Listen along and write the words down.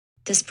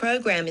This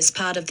program is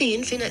part of the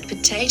Infinite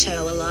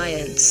Potato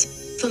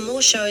Alliance. For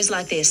more shows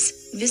like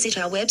this, visit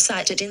our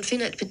website at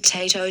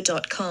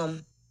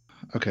infinitepotato.com.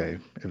 Okay,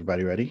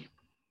 everybody ready?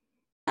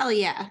 Hell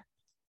yeah.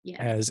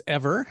 Yeah. As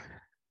ever.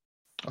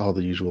 All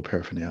the usual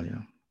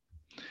paraphernalia.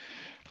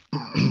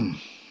 All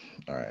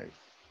right.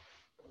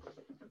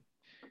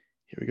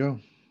 Here we go.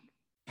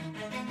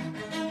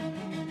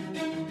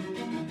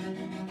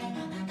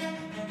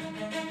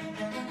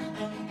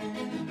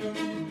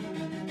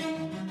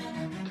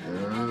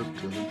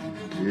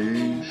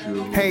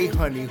 Hey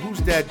honey, who's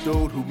that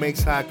dude who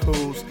makes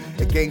haikus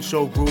and game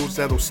show rules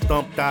that'll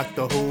stump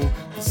Doctor Who?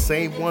 The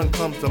same one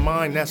comes to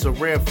mind, that's a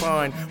rare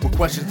find, with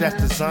questions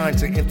that's designed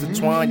to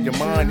intertwine your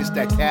mind. It's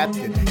that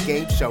Captain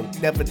Game Show,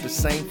 never the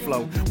same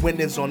flow.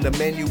 Winners on the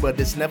menu, but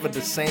it's never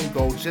the same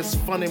goal. Just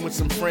funning with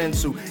some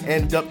friends who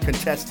end up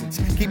contestants,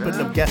 keeping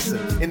them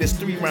guessing. In this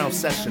 3-round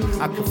session,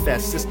 I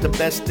confess, it's the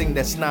best thing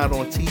that's not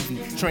on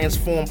TV.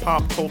 Transform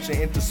pop culture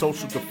into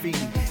social graffiti.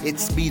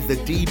 It's me, the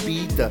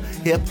DB, the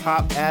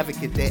hip-hop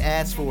advocate. They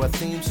asked for a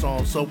theme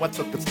song, so I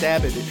took a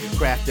stab at it.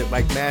 Crafted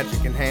like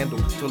magic and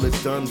handled till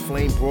it's done.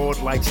 Flame broad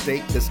like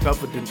steak that's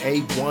covered in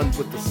A1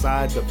 with the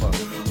side of a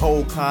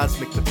whole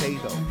cosmic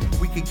potato.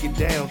 We could get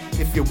down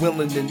if you're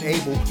willing and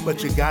able,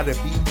 but you gotta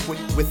be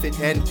quick with it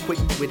and quick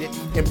with it.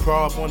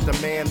 Improv on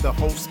demand, the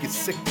host gets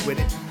sick with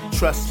it.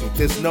 Trust me,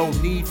 there's no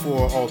need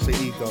for an alter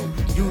ego.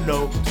 You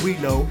know, we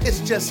know, it's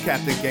just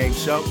Captain Game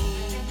Show.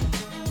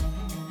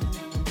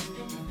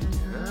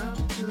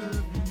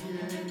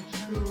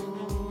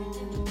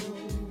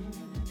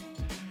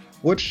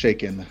 What's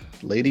shaking,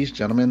 ladies,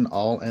 gentlemen,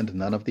 all and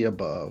none of the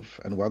above,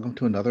 and welcome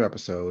to another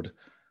episode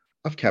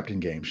of Captain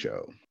Game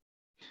Show.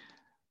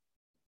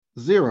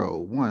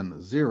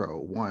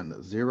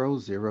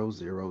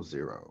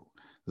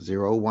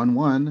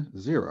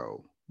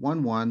 0101000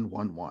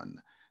 011011111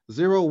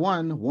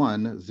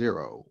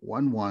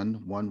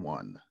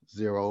 011011111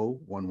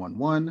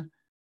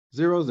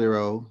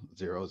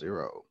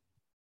 01110000.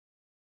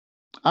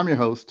 I'm your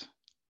host,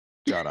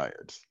 John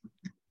Irons.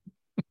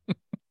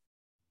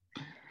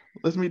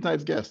 Let's meet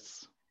tonight's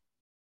guests.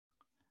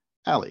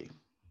 Allie.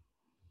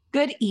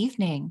 Good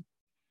evening.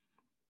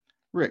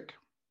 Rick.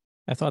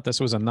 I thought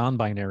this was a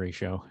non-binary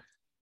show.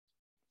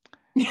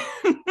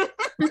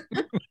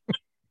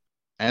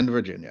 And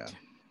Virginia.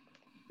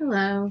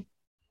 Hello.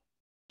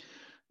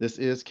 This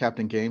is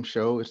Captain Game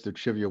Show. It's the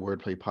trivia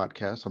wordplay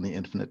podcast on the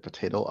Infinite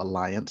Potato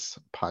Alliance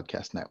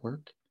podcast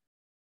network.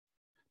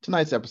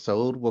 Tonight's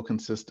episode will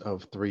consist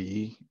of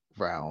 3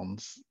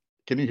 rounds.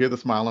 Can you hear the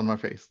smile on my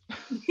face?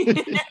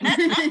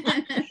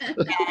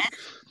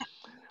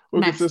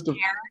 We'll consist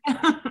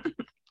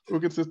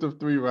of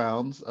 3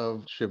 rounds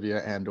of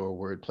trivia and or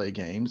wordplay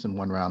games and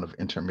 1 round of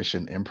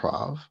intermission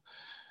improv.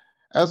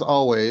 As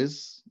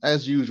always,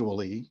 as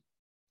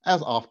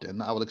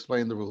often, I will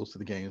explain the rules to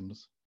the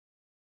games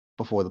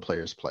before the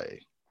players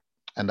play.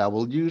 And I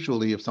will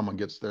usually, if someone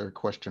gets their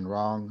question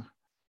wrong,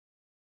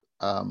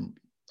 I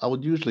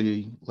would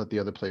usually let the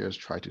other players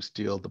try to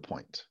steal the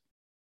point.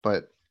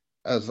 But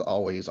as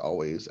always,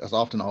 as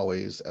often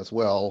as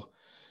well,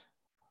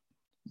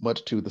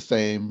 much to the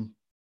same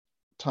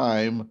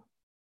time,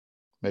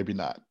 maybe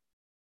not.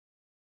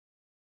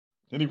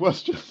 Any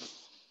questions?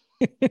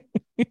 We're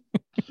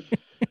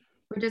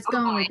just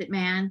going with it,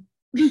 man.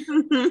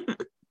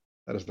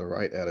 That is the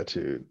right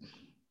attitude.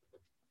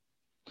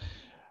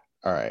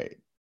 All right.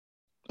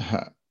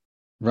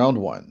 Round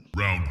 1.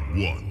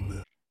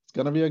 It's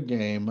going to be a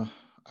game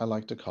I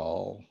like to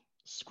call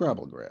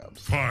Scrabblegrams.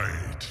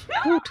 Fight!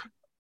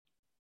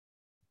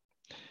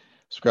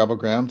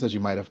 Scrabblegrams, as you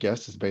might have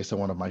guessed, is based on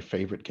one of my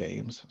favorite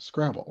games,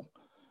 Scrabble.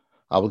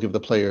 I will give the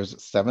players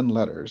 7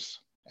 letters,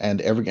 and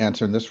every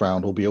answer in this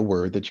round will be a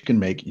word that you can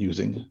make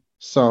using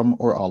some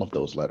or all of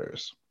those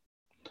letters.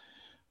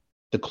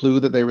 The clue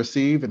that they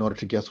receive in order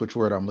to guess which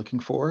word I'm looking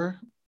for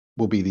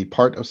will be the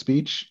part of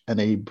speech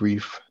and a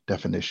brief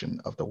definition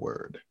of the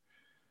word.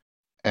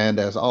 And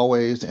as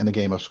always, in a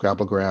game of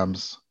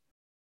Scrabblegrams,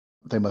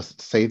 they must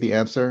say the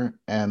answer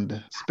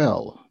and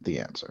spell the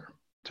answer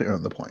to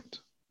earn the point.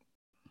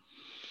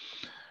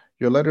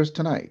 Your letters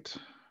tonight.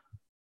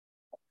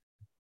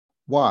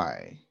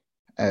 Y,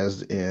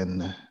 as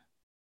in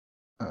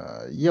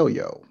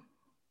yo-yo.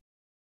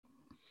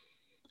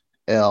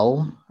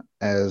 L,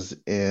 as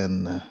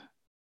in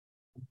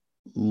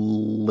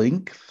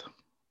length.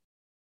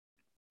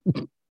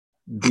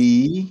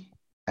 D,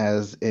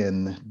 as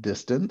in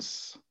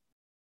distance.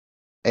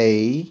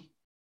 A,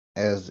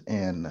 as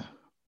in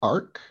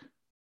arc.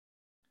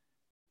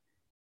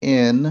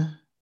 N,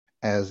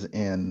 as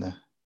in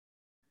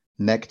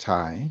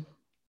necktie.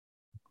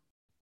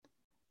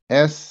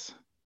 S,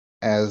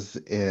 as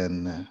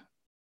in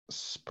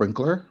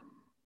sprinkler.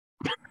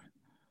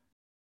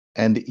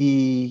 And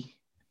E,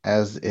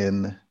 as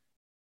in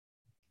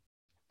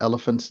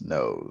elephant's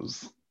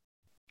nose.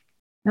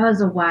 That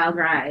was a wild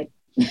ride.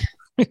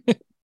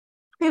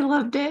 I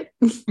loved it.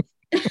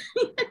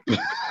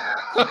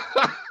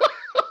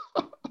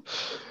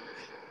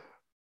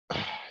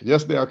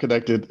 Yes, they are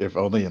connected, if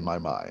only in my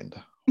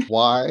mind.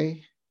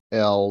 Y,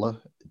 L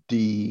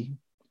D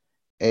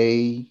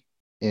A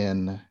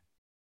N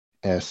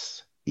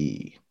S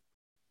E.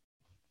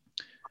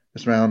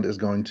 This round is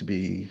going to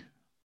be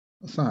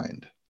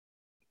assigned.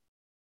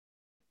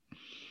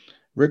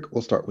 Rick,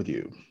 we'll start with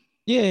you.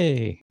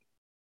 Yay.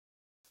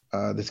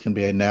 This can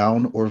be a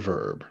noun or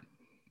verb.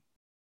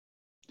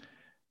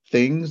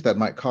 Things that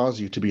might cause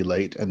you to be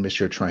late and miss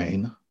your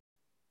train,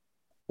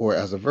 or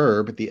as a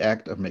verb, the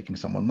act of making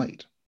someone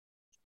late.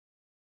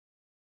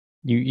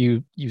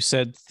 You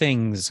said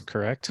things,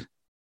 correct?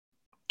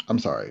 I'm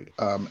sorry.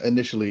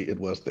 Initially, it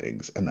was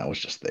things, and that was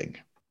just thing.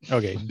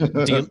 Okay.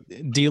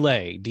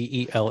 Delay.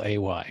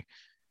 DELAY.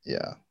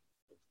 Yeah.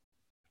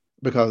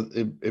 Because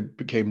it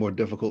became more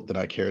difficult than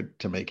I cared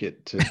to make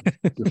it to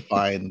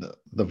define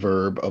the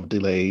verb of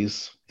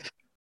delays.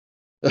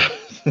 I'm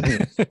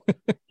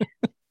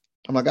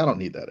like, I don't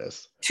need that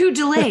S. To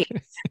delay.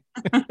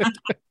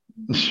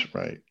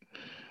 Right.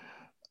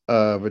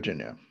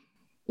 Virginia.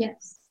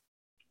 Yes.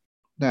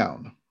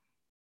 Noun.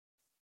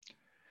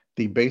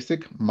 The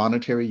basic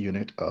monetary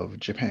unit of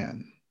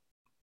Japan.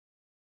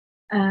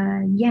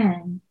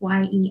 Yen.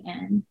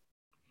 YEN.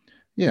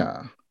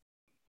 Yeah.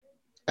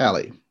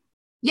 Allie.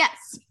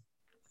 Yes.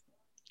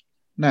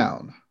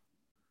 Noun.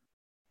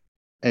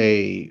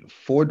 A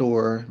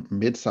four-door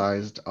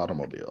mid-sized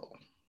automobile.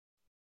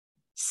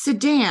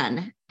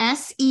 Sedan.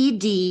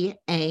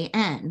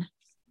 SEDAN.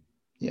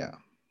 Yeah.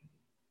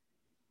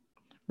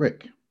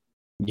 Rick.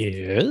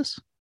 Yes.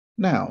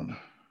 Noun.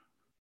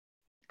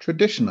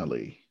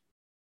 Traditionally,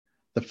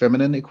 the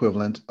feminine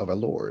equivalent of a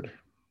lord.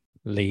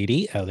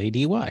 Lady,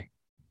 LADY.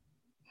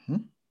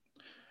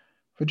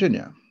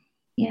 Virginia.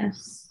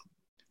 Yes.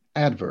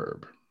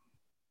 Adverb.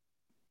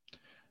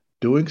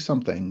 Doing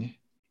something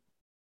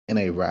in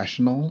a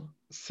rational,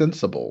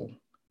 sensible,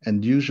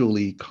 and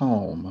usually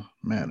calm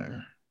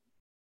manner.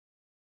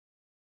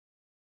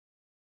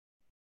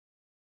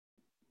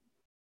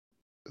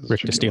 This is Rick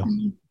tricky Steele.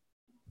 one.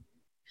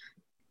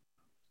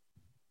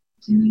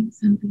 Doing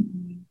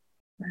something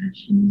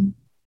rational.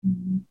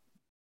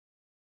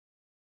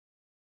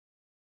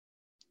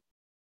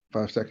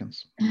 5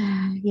 seconds.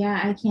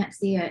 Yeah, I can't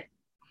see it.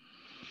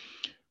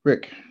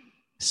 Rick.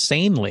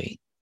 Sanely.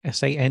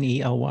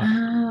 SANELY.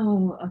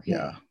 Oh, okay.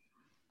 Yeah.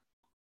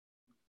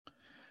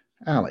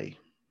 Allie.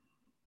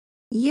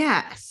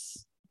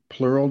 Yes.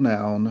 Plural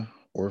noun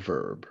or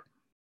verb.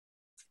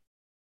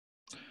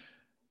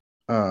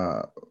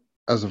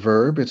 As a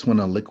verb, it's when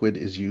a liquid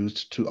is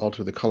used to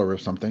alter the color of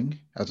something.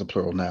 As a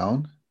plural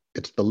noun,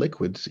 it's the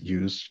liquids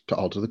used to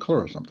alter the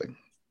color of something.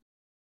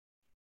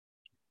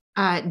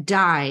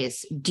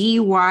 Dyes.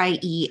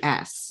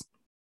 DYES.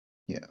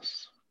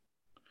 Yes.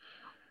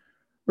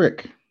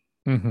 Rick.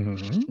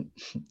 Mm-hmm.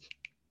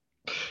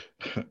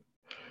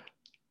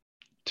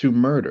 To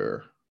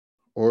murder,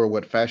 or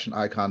what fashion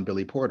icon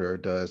Billy Porter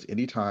does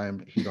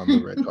anytime he's on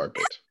the red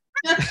carpet.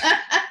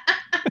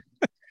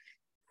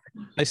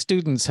 My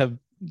students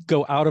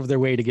go out of their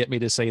way to get me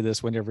to say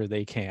this whenever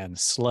they can.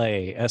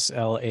 Slay.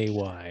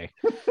 SLAY.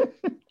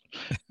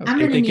 I'm They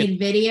gonna think need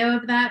video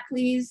of that,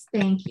 please.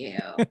 Thank you.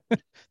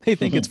 They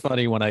think it's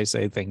funny when I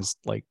say things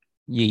like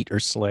yeet or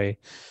slay.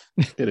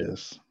 It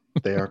is.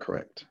 They are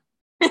correct.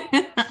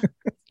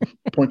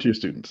 Point to your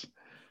students.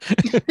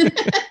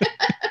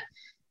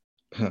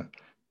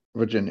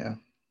 Virginia.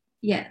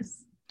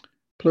 Yes.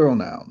 Plural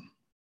noun.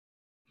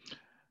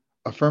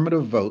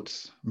 Affirmative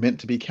votes meant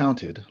to be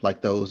counted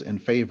like those in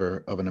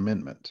favor of an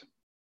amendment.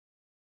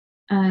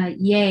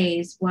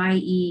 Yays.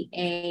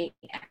 YEAS.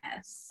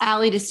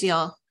 Allie to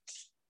Steele.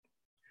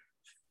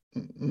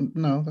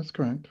 No, that's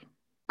correct.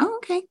 Oh,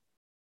 okay.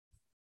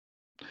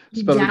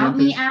 You Spell it doubt again,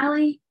 me, please.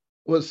 Allie?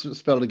 What's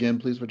spell it again,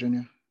 please,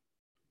 Virginia?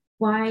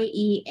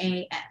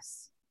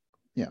 YEAS.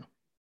 Yeah.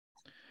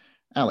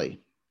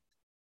 Allie.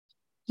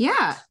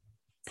 Yeah.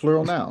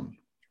 Plural noun.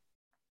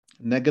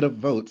 Negative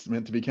votes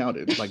meant to be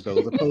counted like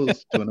those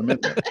opposed to an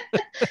amendment.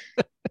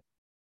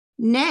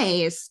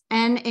 Nays.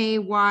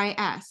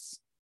 NAYS.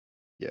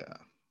 Yeah.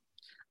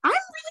 I'm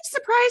really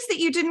surprised that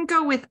you didn't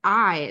go with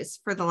eyes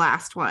for the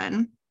last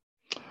one.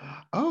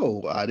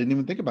 Oh, I didn't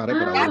even think about it,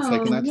 but I would have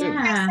taken that too. yeah.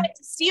 I said it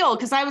to Steele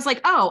because I was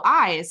like, oh,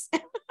 eyes.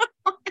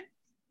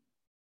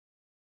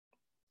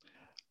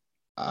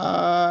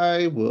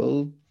 I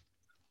will.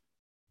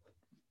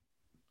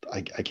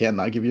 I can't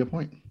not give you a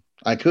point.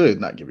 I could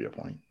not give you a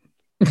point,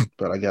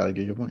 but I gotta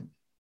give you a point.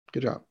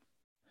 Good job.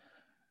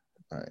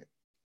 All right,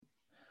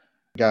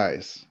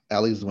 guys.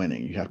 Allie's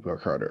winning. You have to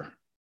work harder.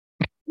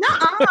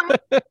 Nuh-uh.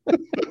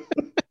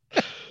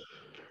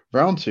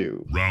 Round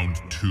two. Round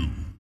two.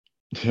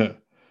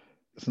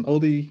 It's an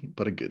oldie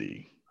but a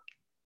goodie.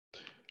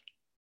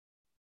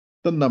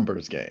 The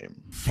numbers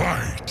game.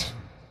 Fight.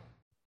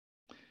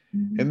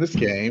 In this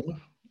game,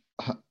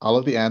 all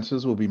of the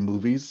answers will be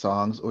movies,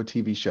 songs, or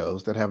TV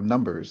shows that have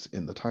numbers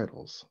in the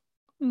titles.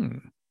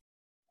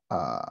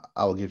 I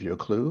will give you a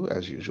clue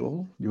as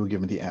usual. You will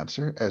give me the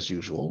answer as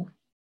usual.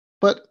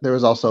 But there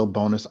is also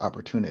bonus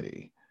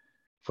opportunity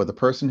for the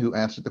person who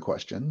answered the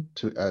question,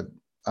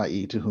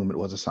 i.e. to whom it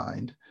was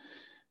assigned.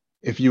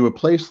 If you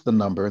replace the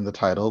number in the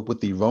title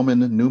with the Roman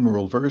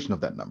numeral version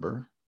of that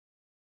number,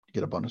 you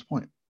get a bonus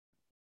point.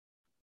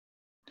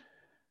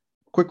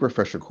 Quick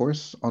refresher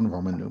course on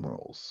Roman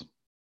numerals.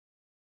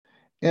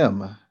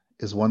 M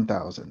is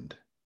 1,000.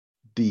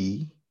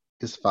 D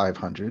is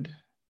 500.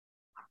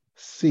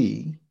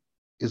 C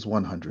is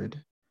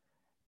 100.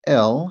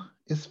 L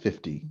is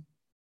 50.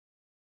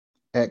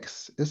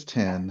 X is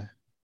 10.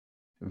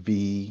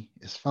 V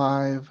is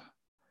 5.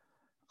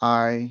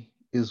 I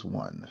is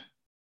 1.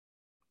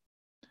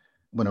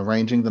 When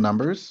arranging the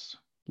numbers,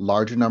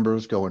 larger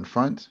numbers go in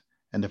front,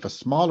 and if a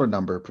smaller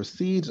number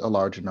precedes a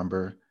larger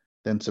number,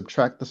 then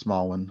subtract the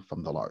small one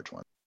from the large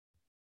one.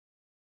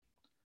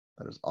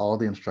 That is all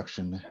the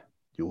instruction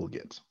you will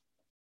get.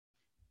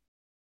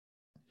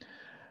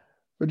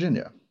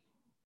 Virginia.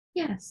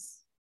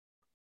 Yes.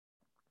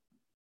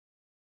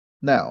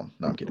 Now,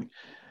 no, I'm kidding.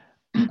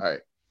 All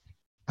right.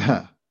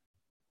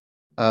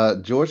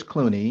 George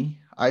Clooney,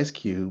 Ice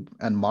Cube,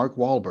 and Mark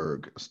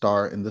Wahlberg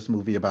star in this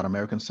movie about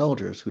American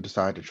soldiers who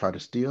decide to try to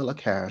steal a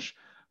cache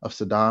of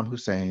Saddam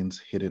Hussein's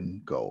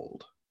hidden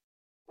gold.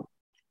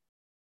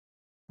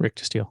 Rick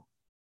to steal.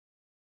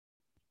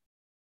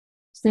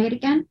 Say it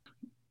again.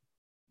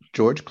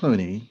 George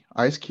Clooney,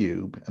 Ice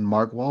Cube, and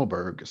Mark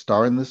Wahlberg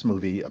star in this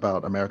movie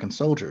about American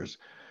soldiers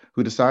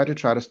who decide to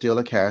try to steal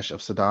a cache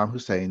of Saddam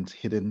Hussein's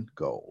hidden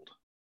gold.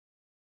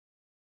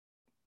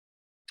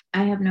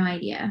 I have no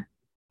idea.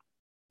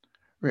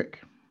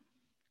 Rick.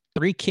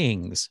 Three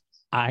Kings.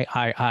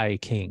 I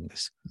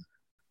Kings.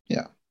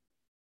 Yeah.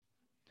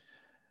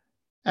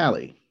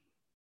 Allie.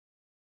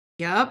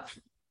 Yup.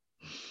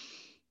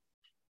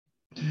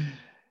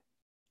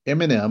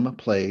 Eminem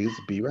plays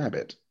B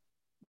Rabbit.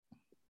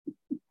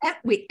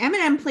 Wait,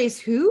 Eminem plays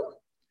who?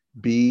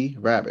 B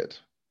Rabbit.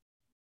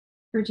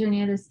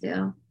 Virginia to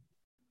steal.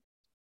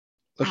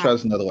 Let's try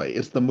this another way.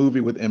 It's the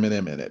movie with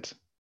Eminem in it.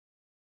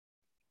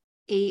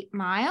 8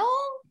 Mile?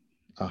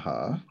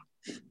 Uh-huh.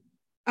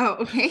 Oh,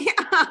 okay.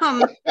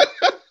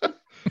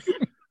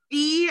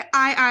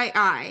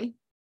 B-I-I-I.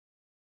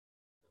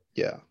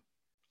 Yeah.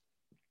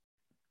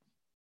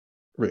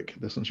 Rick,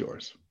 this one's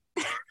yours.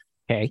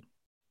 Okay.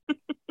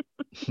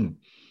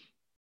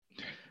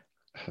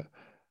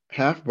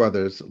 Half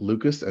brothers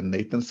Lucas and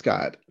Nathan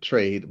Scott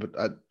trade, but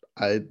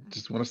I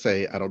just want to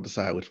say I don't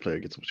decide which player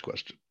gets which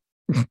question.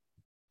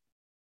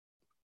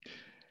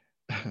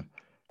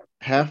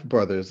 Half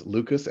brothers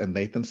Lucas and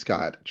Nathan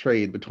Scott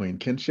trade between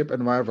kinship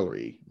and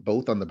rivalry,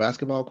 both on the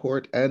basketball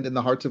court and in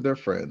the hearts of their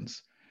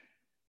friends,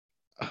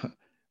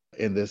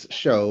 in this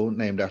show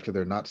named after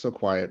their not so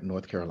quiet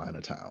North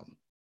Carolina town.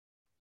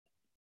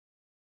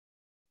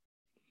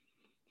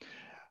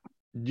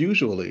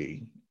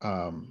 Usually,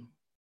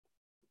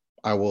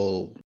 I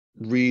will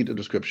read a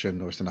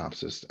description or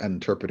synopsis and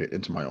interpret it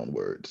into my own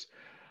words.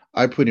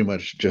 I pretty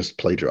much just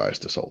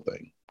plagiarized this whole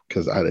thing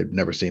because I had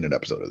never seen an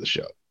episode of the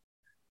show.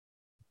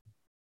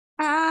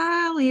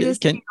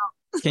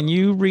 Can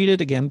you read it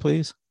again,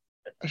 please?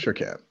 I sure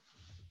can.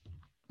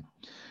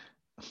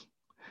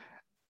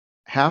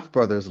 Half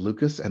brothers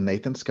Lucas and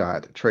Nathan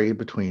Scott trade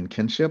between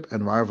kinship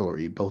and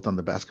rivalry, both on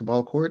the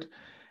basketball court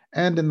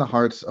and in the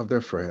hearts of their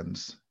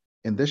friends,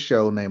 in this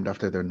show named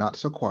after their not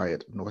so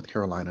quiet North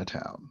Carolina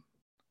town.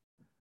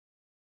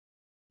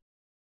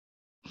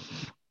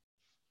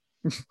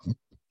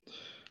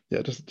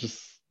 Yeah,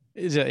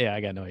 Yeah,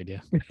 I got no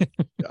idea.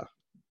 Yeah.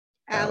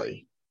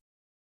 Allie.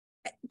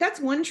 That's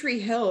One Tree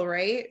Hill,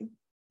 right?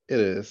 It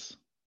is.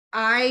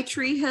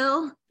 Tree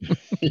Hill.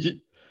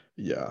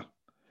 Yeah.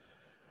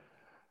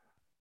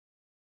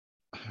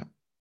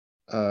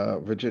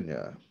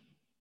 Virginia.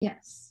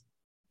 Yes.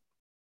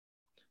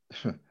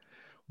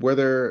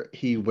 Whether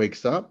he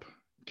wakes up,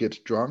 gets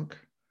drunk,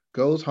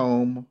 goes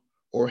home,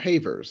 or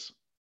havers,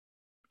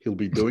 he'll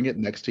be doing it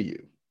next to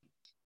you.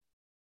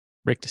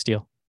 Rick to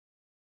steal.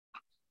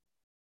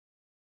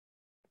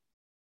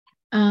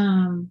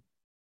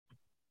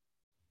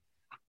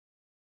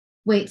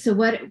 Wait, so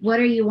what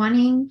are you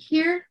wanting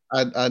here?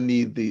 I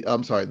need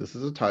I'm sorry, this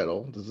is a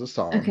title. This is a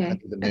song. Okay. I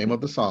need the name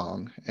of the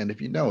song. And if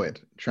you know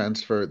it,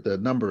 transfer the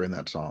number in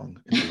that song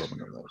into Roman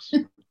numerals.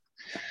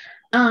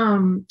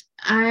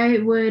 I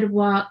would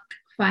walk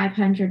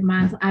 500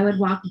 miles. I would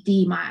walk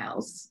D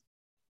miles.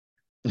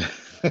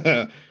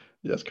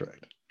 Yes,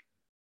 correct.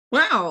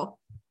 Wow.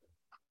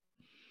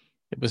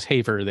 It was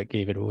Haver that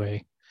gave it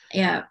away.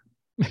 Yeah.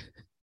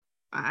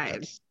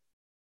 That's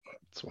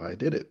why I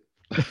did it.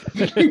 I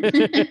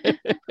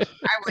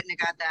wouldn't have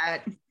got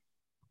that.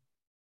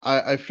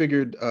 I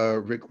figured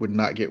Rick would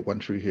not get One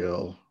Tree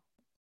Hill.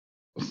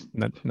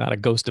 Not a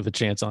ghost of a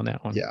chance on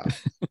that one. Yeah.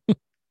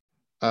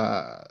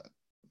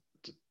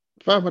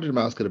 500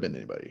 miles could have been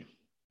anybody.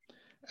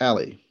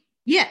 Allie.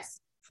 Yes.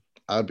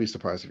 I'd be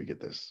surprised if you get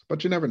this,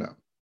 but you never know.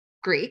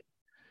 Great.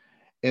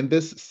 In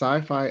this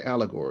sci-fi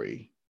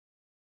allegory,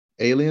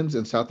 aliens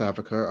in South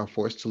Africa are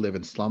forced to live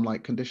in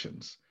slum-like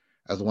conditions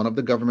as one of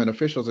the government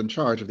officials in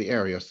charge of the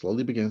area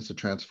slowly begins to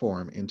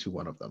transform into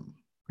one of them.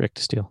 Rick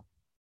to steal.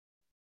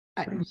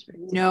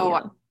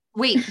 No.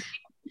 Wait.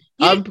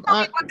 You didn't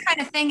tell me what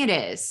kind of thing it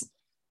is.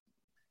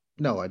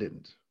 No, I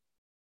didn't.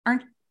 Yeah,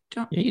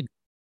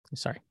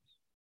 sorry.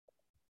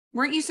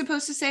 Weren't you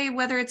supposed to say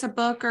whether it's a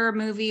book or a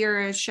movie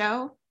or a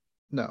show?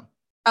 No.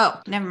 Oh,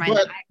 never mind.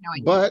 But, I have no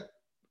idea. but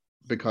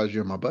because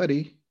you're my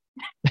buddy,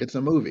 it's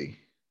a movie.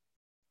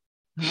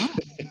 Oh,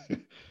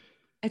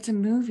 it's a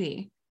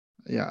movie.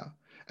 Yeah.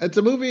 It's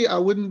a movie I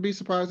wouldn't be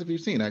surprised if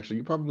you've seen. Actually,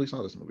 you probably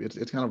saw this movie.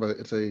 It's kind of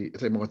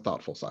a more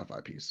thoughtful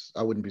sci-fi piece.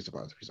 I wouldn't be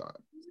surprised if you saw it.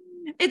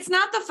 It's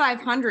not the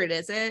 500,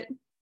 is it?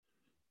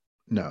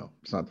 No,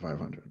 it's not the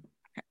 500.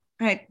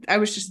 I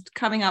was just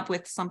coming up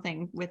with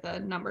something with a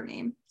number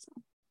name. So.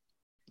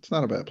 It's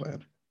not a bad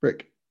plan.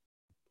 Rick.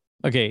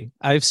 Okay,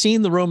 I've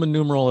seen the Roman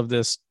numeral of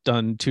this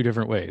done two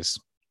different ways.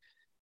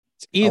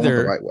 It's I want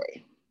either the right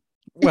way.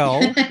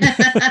 well,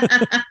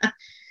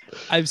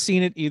 I've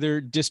seen it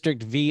either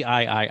District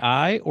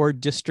VIII or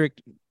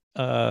District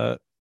VIX.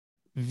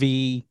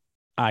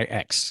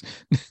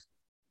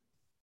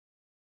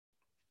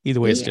 Either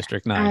way, it's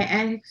District 9.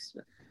 IX.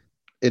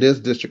 It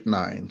is District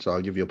 9, so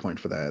I'll give you a point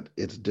for that.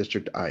 It's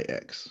District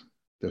IX.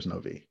 There's no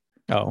V.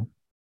 Oh.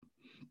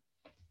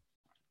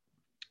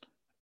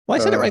 Well,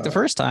 I said it right the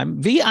first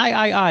time.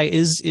 VIII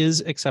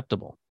is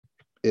acceptable.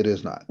 It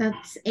is not.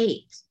 That's 8.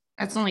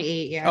 That's only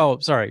 8, yeah. Oh,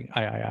 sorry.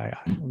 I.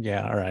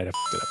 Yeah, all right. I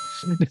fucked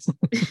it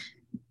up.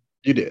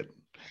 You did.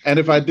 And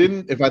if I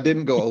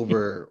didn't go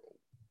over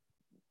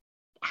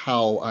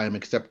how I am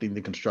accepting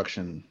the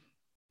construction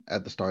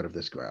at the start of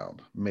this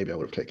round, maybe I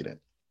would have taken it.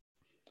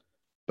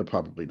 But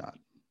probably not.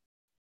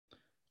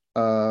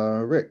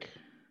 Rick.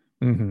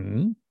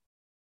 Mm-hmm.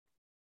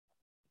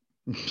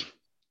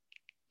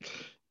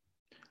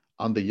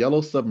 On the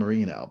Yellow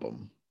Submarine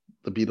album,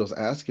 the Beatles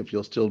ask if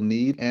you'll still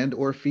need and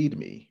or feed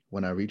me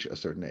when I reach a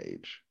certain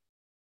age.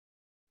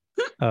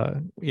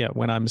 Yeah,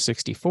 when I'm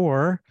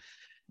 64.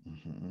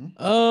 Mm-hmm.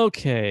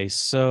 Okay,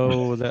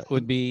 so that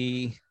would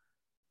be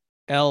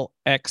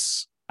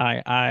LXIII.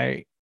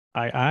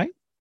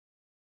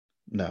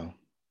 No.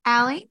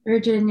 Allie?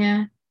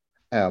 Virginia.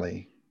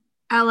 Allie.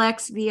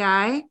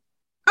 LXVI?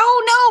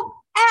 Oh,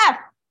 no! F!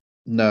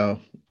 No.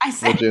 I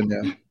said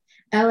Virginia.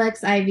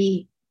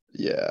 LXIV.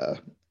 Yeah.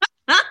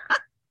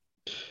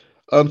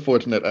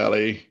 Unfortunate,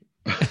 Allie.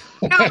 No.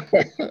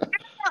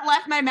 That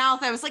left my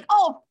mouth. I was like,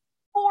 oh,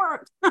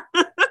 4.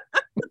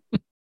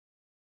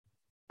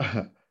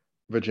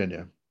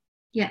 Virginia.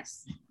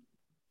 Yes.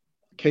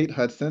 Kate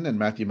Hudson and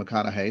Matthew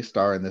McConaughey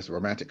star in this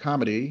romantic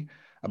comedy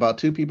about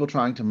two people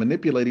trying to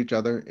manipulate each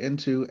other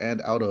into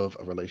and out of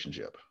a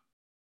relationship.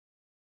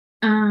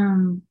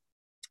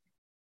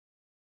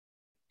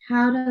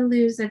 How to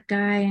lose a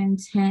guy in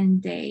 10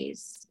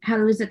 days. How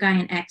to lose a guy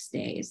in X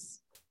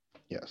days.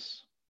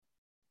 Yes.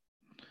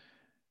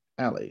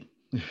 Allie.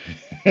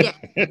 Yeah.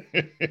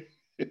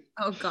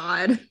 Oh,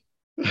 God.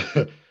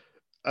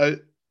 I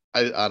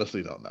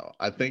honestly don't know.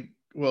 I think,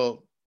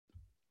 well,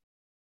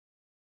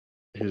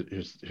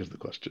 here's the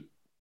question.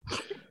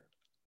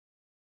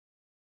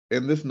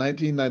 In this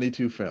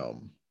 1992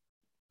 film,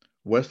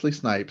 Wesley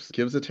Snipes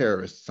gives a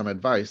terrorist some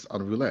advice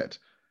on roulette.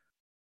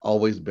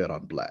 Always bet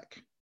on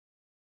black.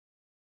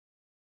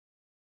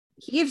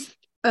 He gives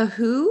a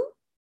who?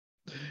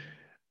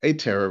 A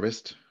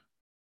terrorist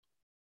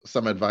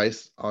some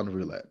advice on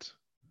roulette.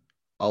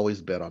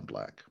 Always bet on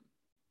black.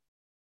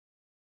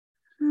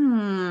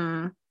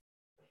 Man,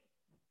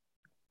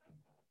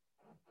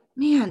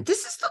 is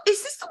this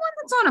the one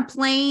that's on a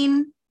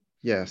plane?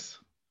 Yes.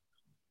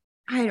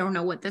 I don't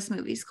know what this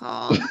movie's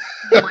called.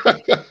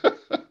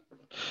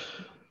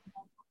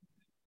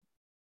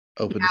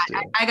 Open to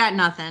steal. I got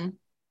nothing.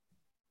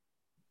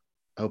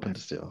 Open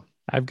to steal.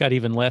 I've got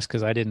even less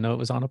because I didn't know it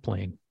was on a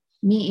plane.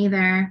 Me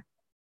either.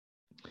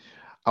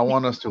 I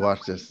want us to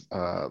watch this,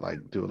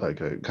 do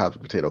a couch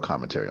potato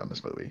commentary on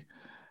this movie.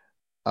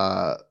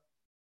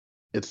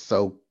 It's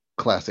so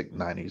classic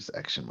 90s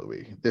action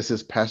movie. This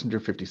is Passenger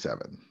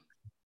 57.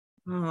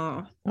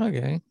 Oh.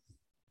 Okay.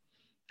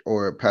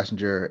 Or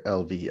Passenger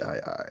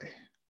LVII.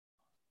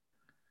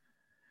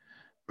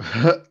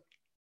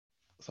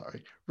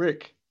 Sorry.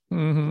 Rick.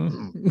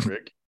 Mm-hmm.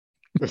 Rick.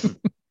 This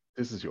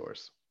is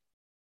yours.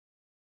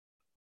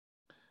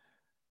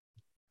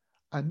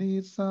 I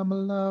need some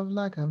love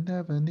like I've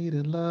never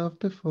needed love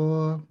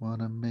before.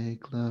 Wanna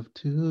make love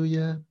to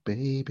you,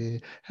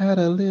 baby. Had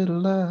a little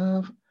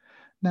love.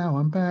 Now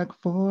I'm back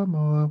for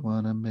more.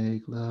 Wanna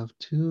make love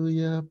to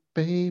you,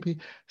 baby.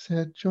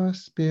 Set your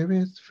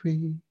spirits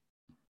free.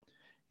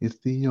 It's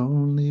the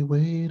only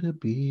way to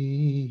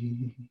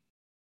be.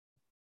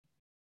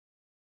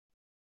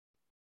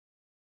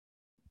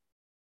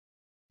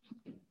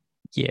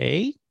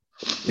 Yay.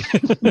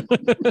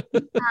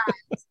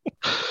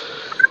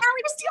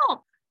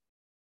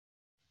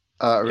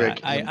 Rick.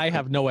 Yeah, I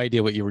have no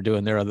idea what you were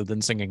doing there other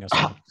than singing a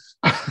song.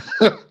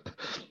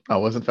 I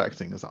was in fact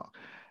singing a song.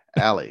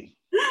 Allie.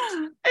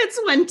 It's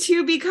when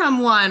two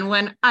become one,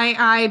 when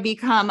I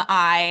become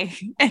I.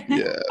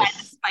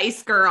 Yes.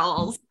 Spice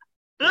Girls.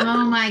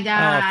 Oh my Oh,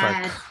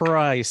 God. for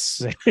Christ's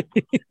sake.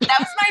 That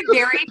was my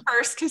very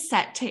first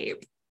cassette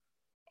tape.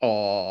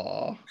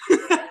 Aw.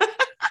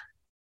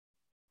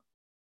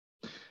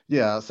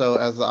 Yeah, so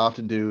as I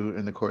often do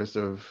in the course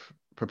of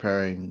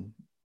preparing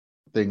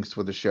things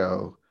for the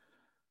show,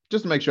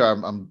 just to make sure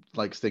I'm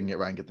like singing it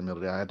right and get the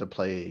melody, I had to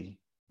play,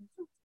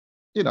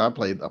 I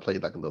played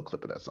like a little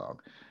clip of that song.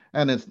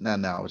 And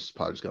now it's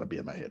probably just gonna be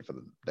in my head for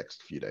the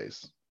next few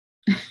days.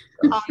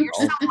 Oh, you're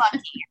so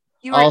lucky.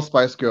 You All are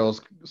Spice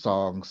Girls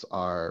songs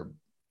are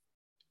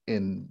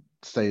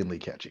insanely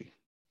catchy.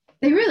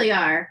 They really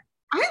are.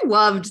 I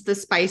loved the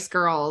Spice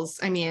Girls.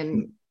 I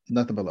mean,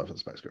 Nothing but love for the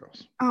Spice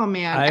Girls. oh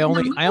man. I And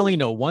only the I only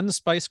know one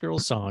Spice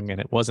Girls song, and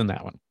it wasn't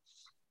that one.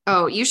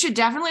 Oh, you should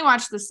definitely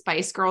watch the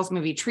Spice Girls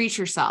movie, Treat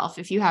Yourself,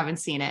 if you haven't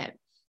seen it.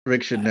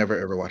 Rick should never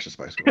ever watch the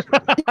Spice Girls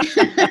movie.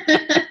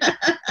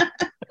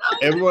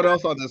 Everyone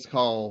else on this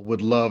call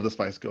would love the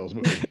Spice Girls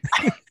movie.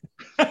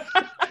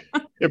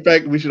 In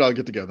fact, we should all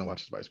get together and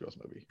watch the Spice Girls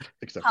movie.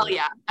 Except Hell for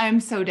yeah. I'm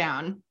so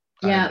down.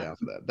 I'm Yeah. down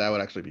for that. That would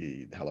actually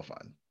be hella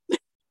fun.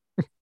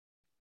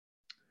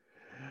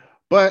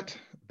 But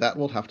that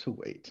will have to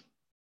wait.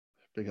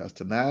 Because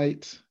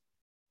tonight,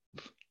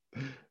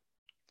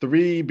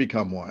 3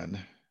 become 1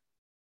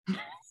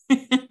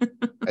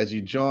 as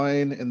you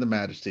join in the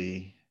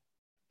majesty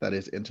that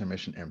is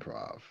intermission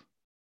improv.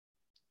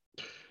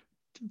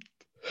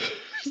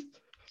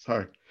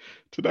 Sorry.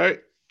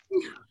 Tonight.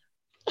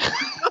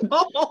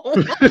 Oh,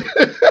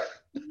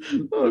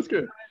 it's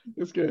good.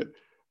 It's good.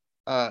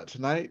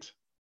 Tonight,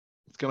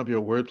 it's going to be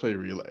a wordplay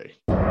relay.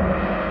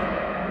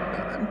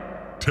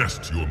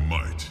 Test your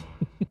might.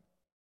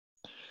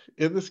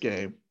 In this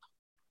game,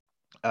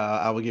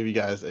 I will give you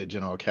guys a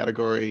general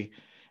category,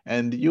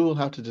 and you will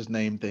have to just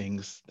name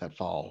things that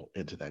fall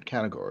into that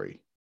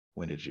category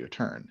when it's your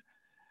turn.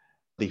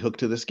 The hook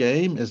to this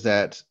game is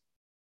that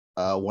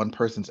one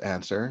person's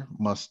answer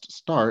must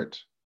start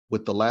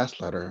with the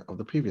last letter of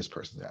the previous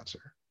person's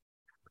answer.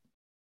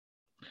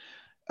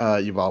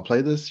 You've all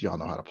played this. You all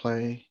know how to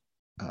play.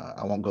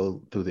 I won't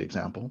go through the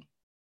example.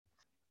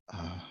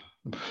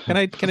 Can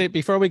I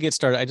before we get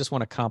started, I just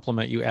want to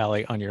compliment you,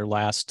 Allie, on your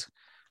last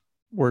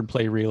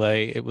wordplay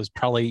relay. It was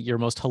probably your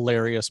most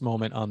hilarious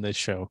moment on this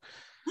show.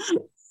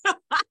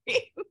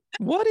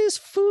 What is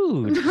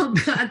food? Oh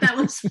God, that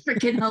was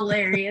freaking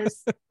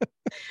hilarious.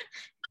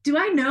 Do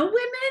I know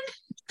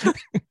women?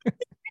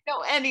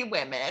 Know any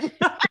women.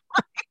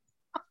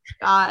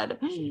 God.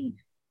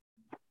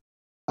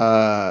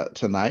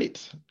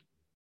 Tonight,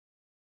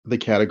 the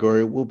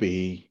category will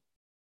be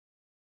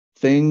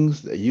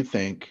things that you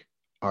think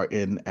are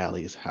in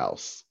Allie's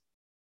house.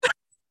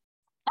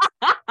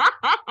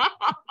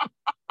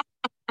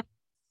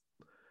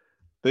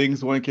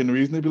 Things one can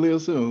reasonably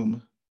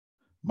assume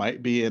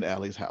might be in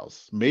Allie's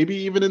house. Maybe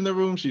even in the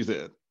room she's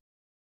in.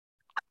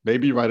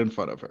 Maybe right in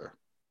front of her.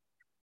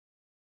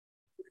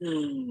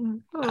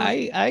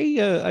 Okay.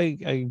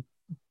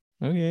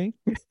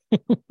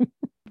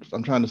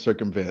 I'm trying to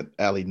circumvent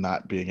Allie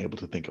not being able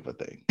to think of a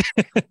thing.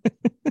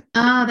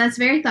 Oh, that's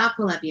very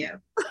thoughtful of you.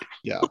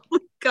 Yeah.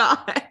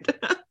 God.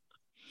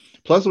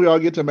 Plus, we all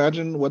get to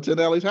imagine what's in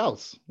Allie's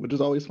house, which is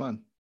always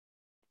fun.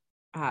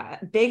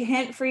 Big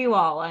hint for you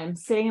all. I'm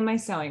sitting in my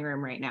sewing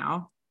room right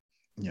now.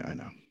 Yeah, I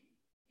know.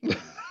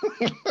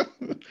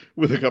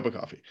 With a cup of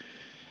coffee.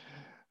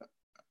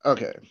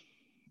 Okay.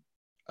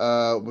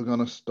 We're going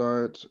to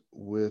start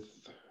with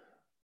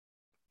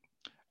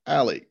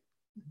Allie.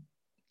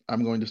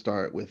 I'm going to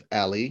start with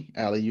Allie.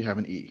 Allie, you have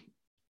an E.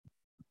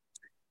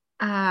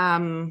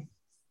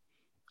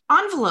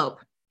 Envelope.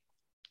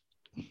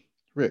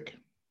 Rick.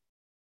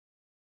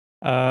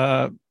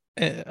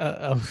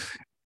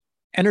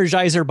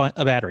 Energizer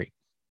a battery.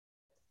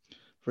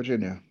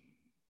 Virginia.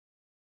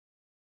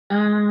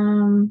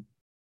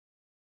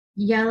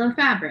 Yellow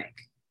fabric.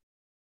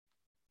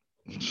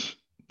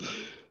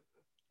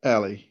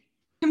 Allie.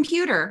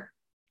 Computer.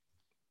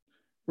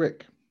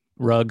 Rick.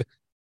 Rug.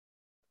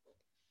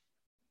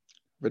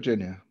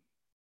 Virginia.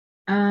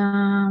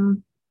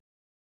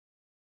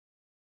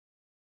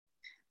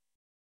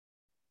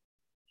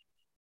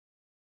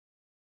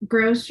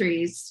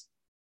 Groceries.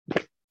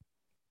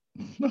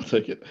 I'll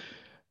take it.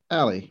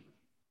 Allie.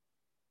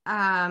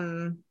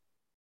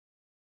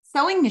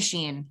 Sewing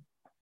machine.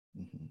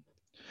 Mm-hmm.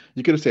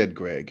 You could have said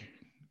Greg,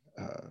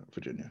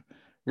 Virginia.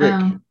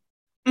 Rick.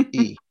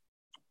 E.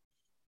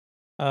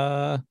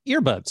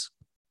 Earbuds.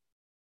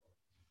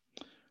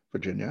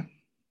 Virginia.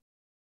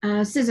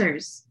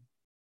 Scissors.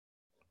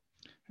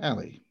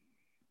 Allie.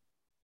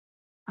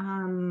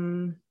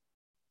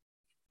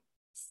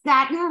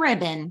 Satin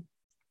ribbon.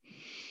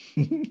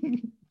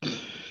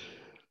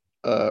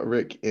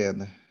 Rick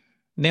in.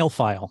 Nail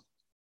file.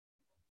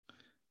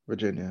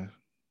 Virginia.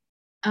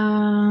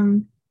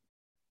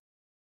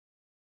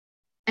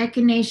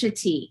 Echinacea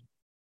tea.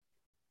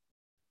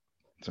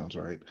 Sounds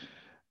right.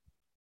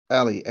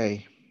 Allie,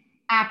 A.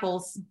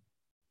 Apples.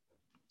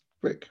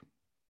 Rick.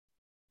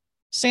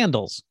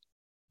 Sandals.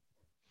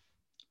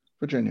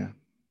 Virginia.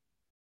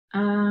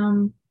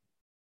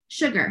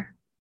 Sugar.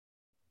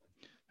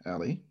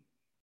 Allie.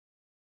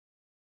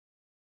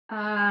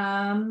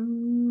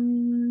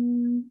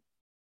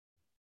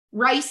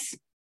 Rice.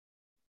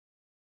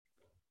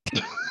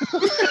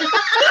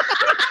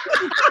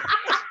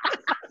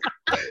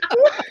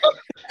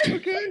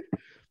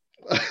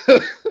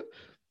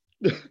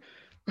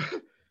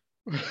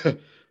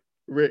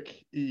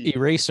 Rick E.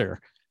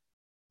 Eraser.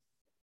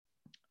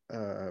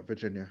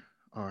 Virginia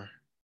R.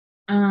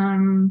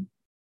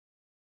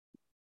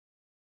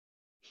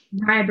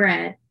 Rye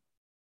bread.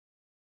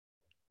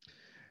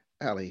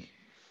 Allie.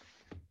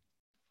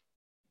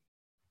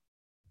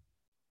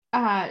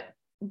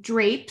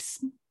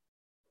 Drapes.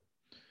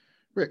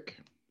 Rick.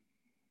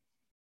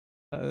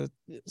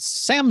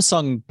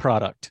 Samsung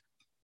product.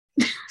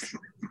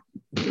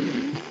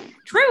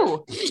 True.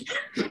 All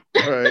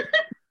right.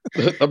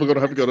 I'm going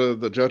to have to go to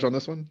the judge on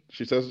this one.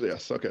 She says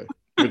yes. Okay.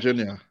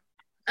 Virginia.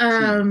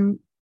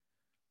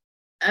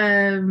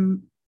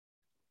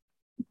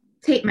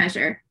 Tape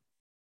measure.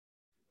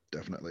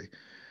 Definitely.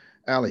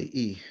 Allie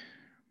E.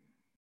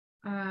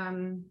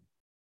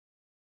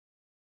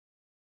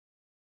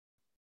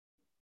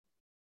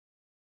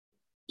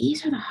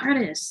 These are the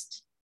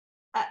hardest.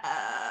 So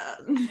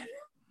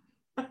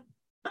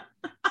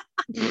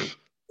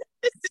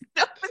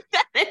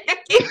pathetic.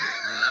 It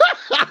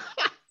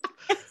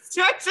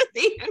starts with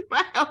E in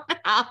my own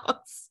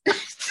house.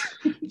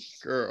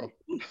 Girl.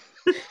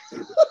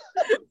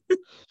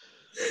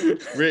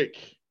 Rick.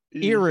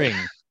 E. Earring.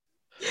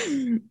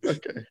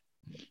 Okay.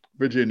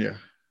 Virginia.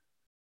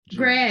 G.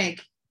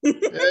 Greg.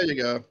 There you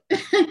go.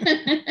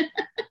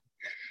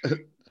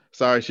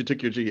 Sorry, she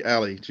took your G.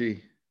 Allie,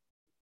 G.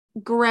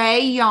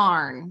 Gray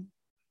yarn.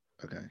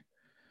 Okay.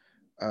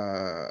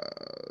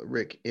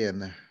 Rick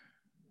N.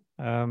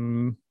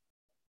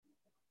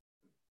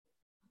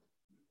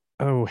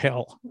 Oh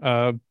hell.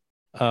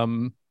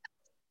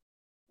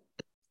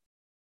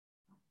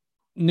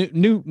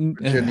 New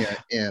Virginia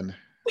N.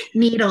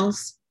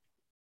 Needles.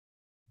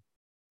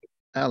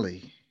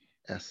 Allie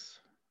S.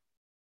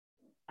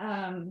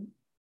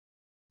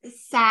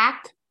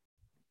 Sack.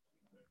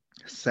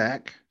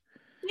 Sack.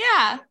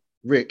 Yeah.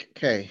 Rick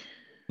K.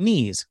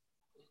 knees.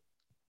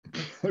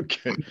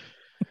 Okay.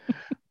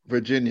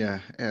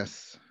 Virginia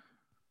S.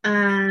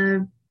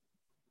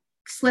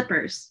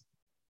 Slippers.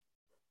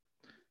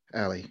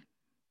 Allie.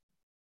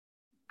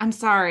 I'm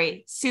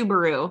sorry.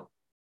 Subaru.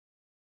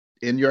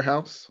 In your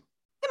house?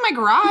 In my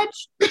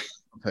garage. I'll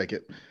take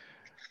it.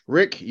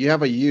 Rick, you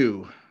have a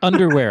U.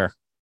 Underwear.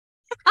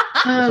 Oh,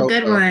 hope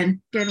good so. one.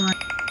 Good one.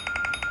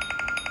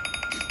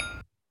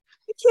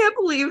 I can't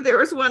believe there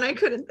was one I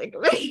couldn't think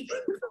of anything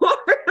for.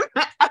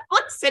 I'm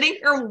like sitting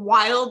here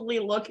wildly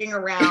looking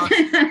around.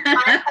 It's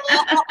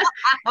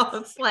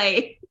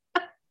like,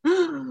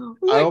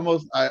 I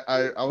was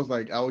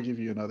like, I will give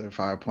you another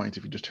 5 points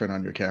if you just turn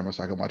on your camera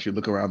so I can watch you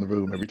look around the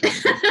room every time.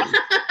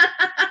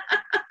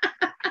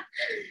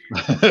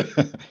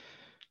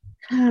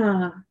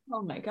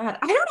 oh my God.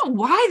 I don't know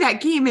why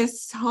that game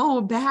is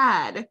so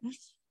bad.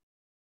 It's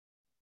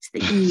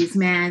the ease,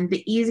 man.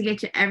 The ease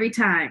get you every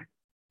time.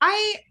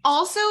 I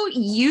also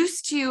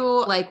used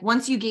to, like,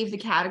 once you gave the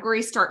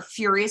category, start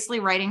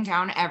furiously writing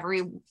down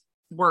every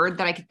word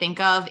that I could think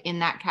of in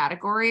that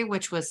category,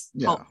 which was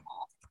helpful.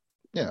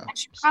 Yeah. I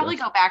should probably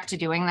go back to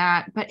doing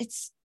that, but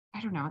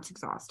I don't know, it's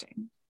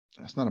exhausting.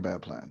 That's not a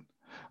bad plan.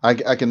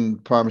 I can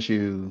promise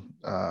you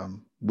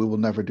we will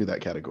never do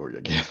that category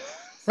again.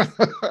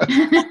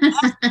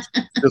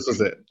 This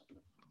is it.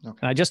 And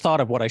I just thought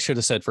of what I should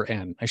have said for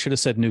N. I should have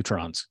said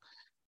neutrons.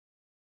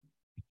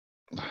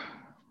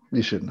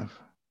 You shouldn't have.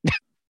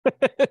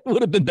 It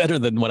would have been better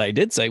than what I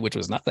did say, which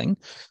was nothing.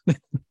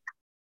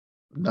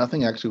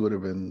 Nothing actually would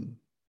have been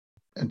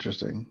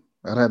interesting.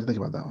 I'd have to think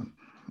about that one.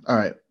 All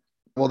right.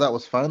 Well, that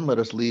was fun. Let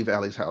us leave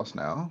Allie's house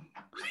now.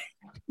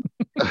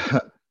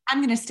 I'm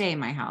gonna stay in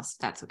my house.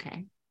 That's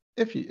okay.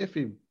 If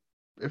you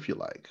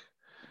like.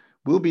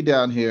 We'll be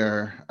down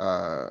here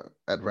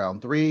at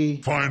round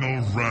 3.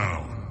 Final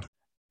round.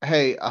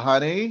 Hey,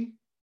 honey,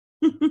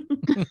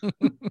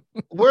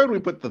 where did we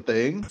put the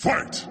thing?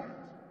 Fight.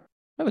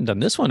 I haven't done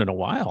this one in a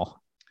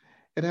while.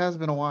 It has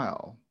been a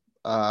while.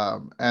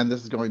 And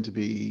this is going to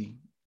be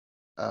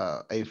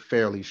a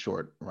fairly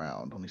short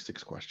round, only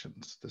 6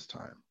 questions this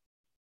time.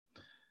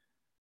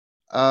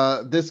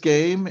 This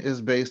game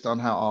is based on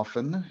how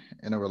often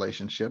in a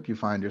relationship you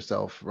find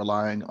yourself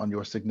relying on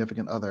your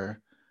significant other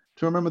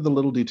to remember the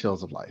little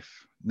details of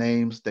life: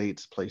 names,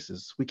 dates,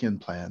 places,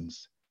 weekend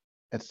plans,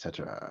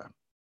 etc.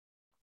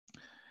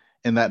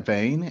 In that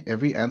vein,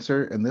 every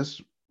answer in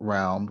this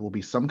round will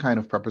be some kind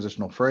of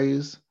prepositional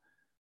phrase.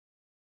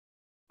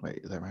 Wait,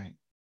 is that right?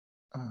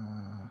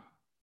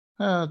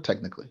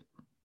 Technically.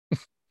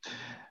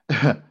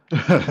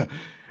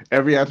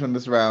 Every answer in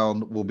this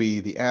round will be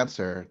the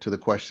answer to the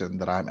question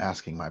that I'm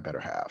asking my better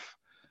half.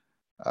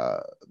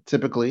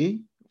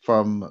 Typically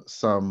from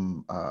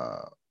some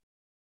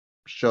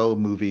show,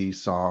 movie,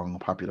 song,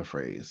 popular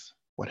phrase,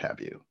 what have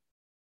you.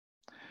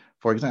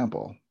 For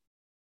example,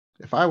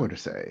 if I were to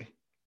say,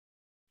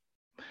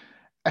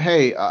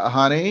 hey,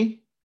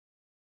 honey,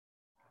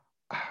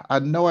 I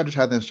know I just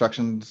had the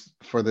instructions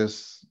for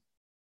this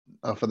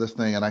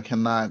thing, and I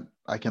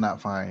can't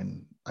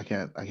find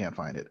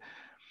it.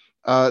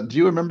 Do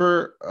you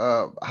remember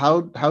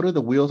how did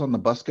the wheels on the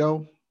bus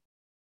go?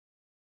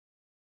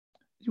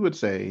 You would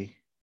say,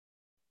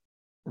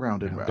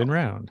 Round and Round round. and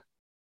round.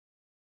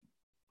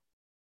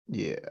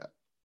 Yeah.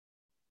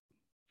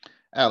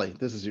 Allie,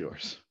 this is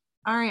yours.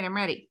 All right, I'm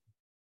ready.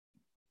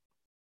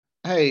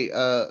 Hey,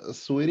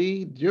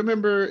 sweetie, do you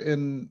remember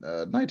in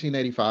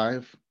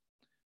 1985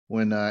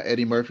 when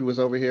Eddie Murphy was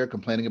over here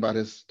complaining about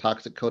his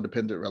toxic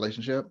codependent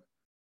relationship?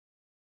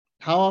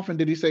 How often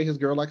did he say his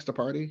girl likes to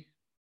party?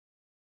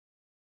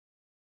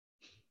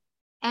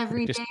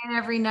 Every Just- day and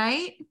every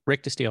night.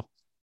 Rick DeSteele.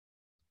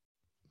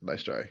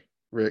 Nice try.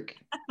 Rick.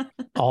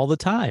 All the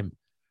time.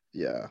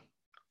 Yeah.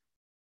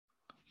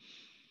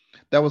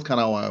 That was kind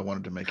of why I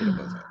wanted to make it a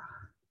buzz.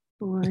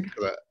 Lord.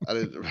 I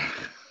didn't.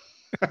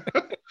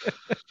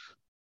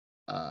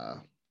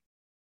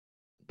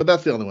 But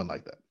that's the only one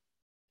like that.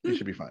 You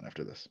should be fine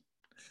after this.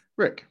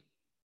 Rick,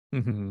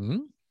 Hmm.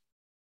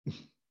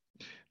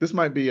 this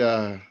might be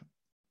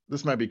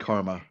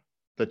karma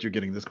that you're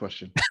getting this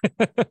question.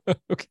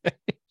 Okay.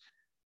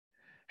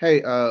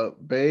 Hey,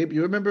 babe,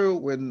 you remember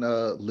when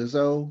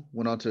Lizzo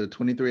went on to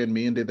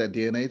 23andMe and did that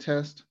DNA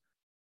test?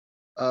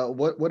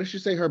 What did she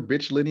say her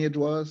bitch lineage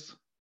was?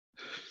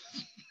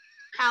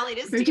 Allie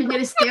to Where'd you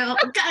get a steal?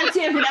 God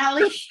damn it,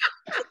 Allie.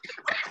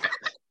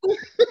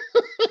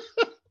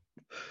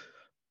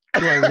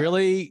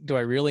 Do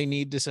I really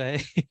need to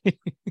say?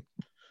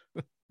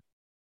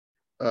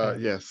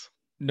 Yes.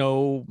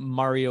 No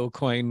Mario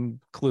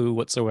coin clue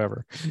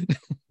whatsoever.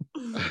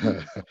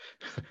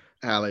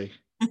 Allie,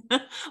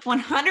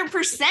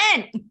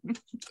 100%.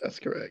 that's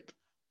correct.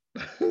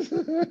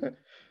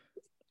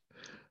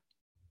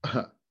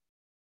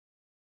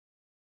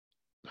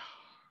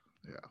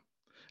 Yeah.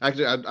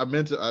 Actually, I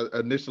meant to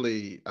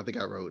initially, I think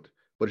I wrote,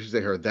 what did she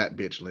say her that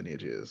bitch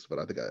lineage is? But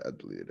I think I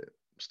deleted it.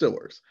 Still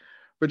works.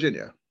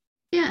 Virginia.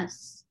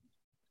 Yes.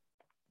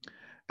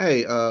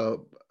 Hey,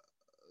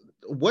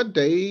 what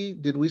day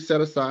did we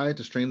set aside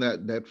to stream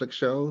that Netflix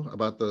show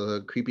about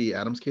the creepy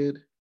Adams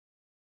kid?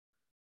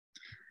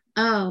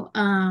 Oh,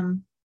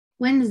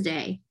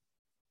 Wednesday.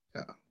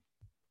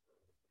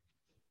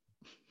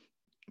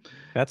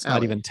 That's not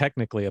Allie. even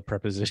technically a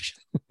preposition.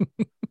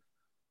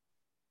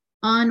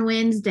 On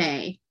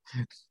Wednesday.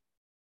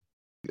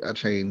 I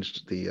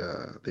changed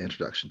the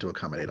introduction to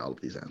accommodate all of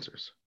these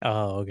answers.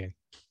 Oh, okay.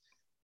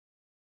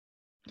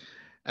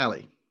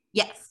 Allie.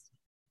 Yes.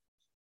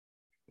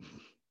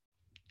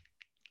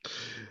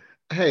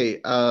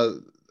 Hey,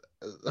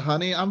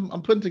 honey,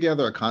 I'm putting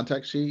together a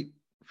contact sheet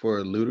for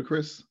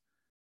Ludacris,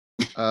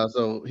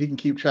 so he can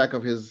keep track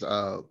of his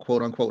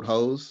quote unquote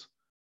hoes.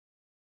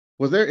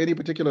 Was there any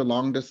particular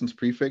long distance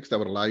prefix that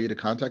would allow you to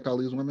contact all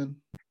these women?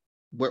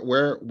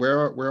 Where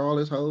are all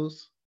his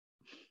hoes?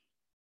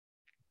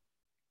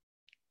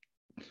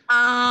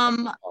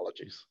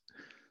 Apologies.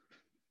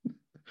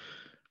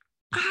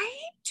 I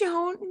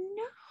don't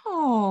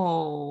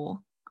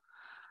know.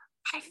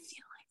 I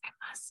feel like I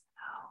must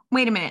know.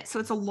 Wait a minute. So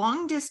it's a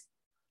long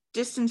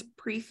distance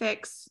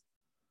prefix.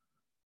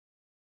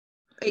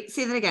 Wait,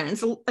 say that again.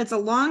 It's a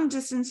long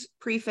distance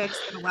prefix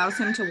that allows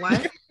him to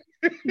what?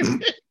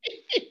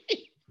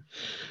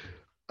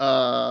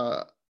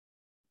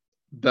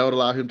 That would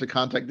allow him to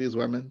contact these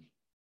women.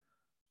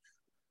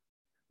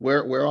 Where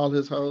are all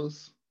his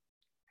hoes?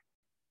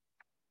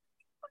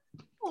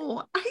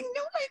 Oh, I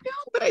know,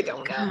 but I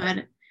don't know.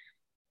 God.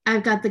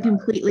 I've got the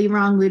completely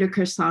wrong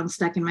Ludacris song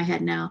stuck in my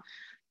head now.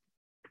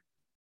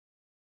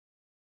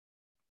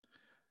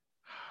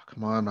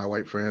 Come on, my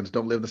white friends,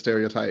 don't live the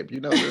stereotype.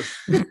 You know this.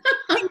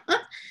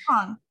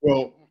 Wrong.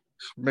 Well,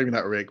 maybe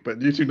not Rick,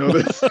 but you two know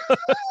this.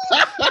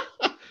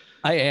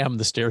 I am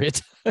the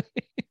stereotype.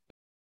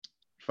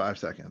 5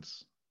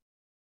 seconds.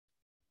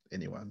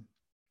 Anyone?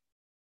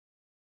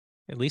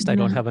 At least I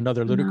don't No, have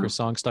another no. Ludacris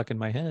song stuck in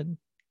my head.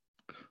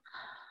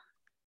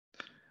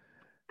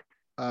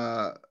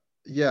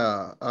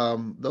 Yeah.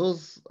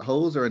 Those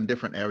hoes are in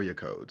different area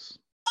codes.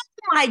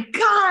 Oh my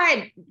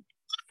God.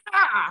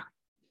 Ah.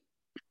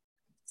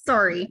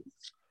 Sorry.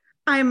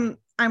 I'm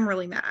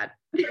really mad.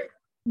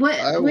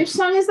 Which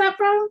song is that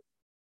from?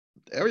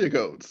 Area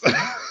codes.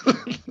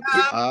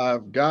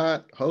 I've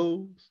got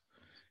hoes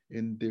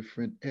in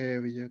different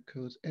area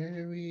codes.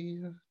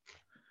 Area.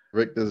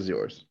 Rick, this is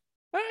yours.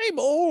 I'm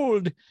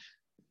old.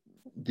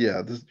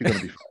 Yeah, you're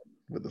gonna be fine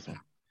with this one.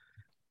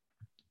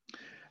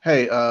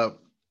 Hey,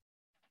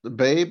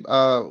 babe,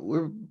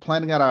 we're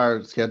planning out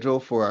our schedule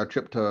for our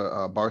trip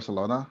to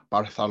Barcelona.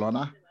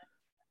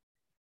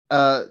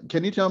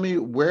 Can you tell me,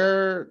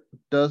 where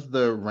does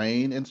the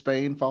rain in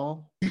Spain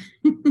fall?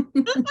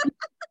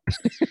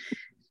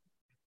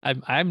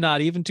 I'm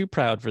not even too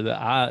proud for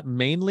that.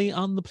 Mainly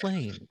on the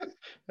plane.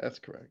 That's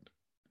correct.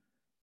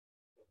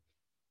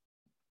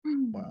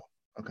 Wow.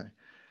 Okay.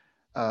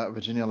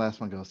 Virginia, last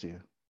one goes to you.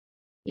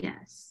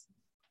 Yes.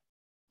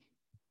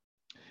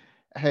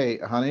 Hey,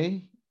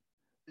 honey,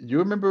 you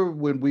remember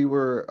when we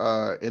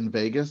were in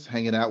Vegas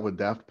hanging out with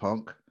Daft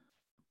Punk?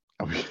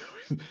 And we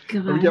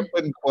God. kept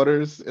putting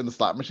quarters in the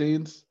slot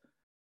machines.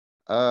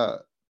 How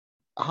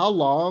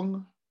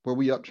long were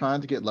we up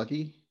trying to get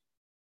lucky?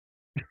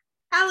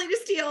 Allie to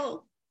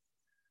steal.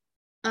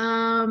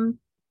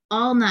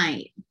 All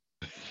night.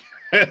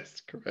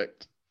 That's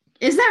correct.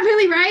 Is that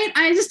really right?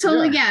 I just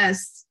totally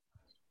guessed.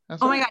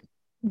 That's Oh my right.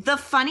 God. The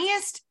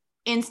funniest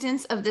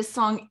instance of this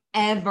song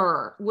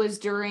ever was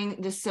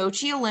during the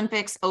Sochi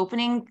Olympics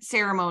opening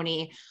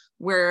ceremony,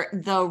 where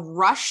the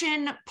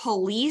Russian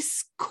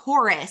police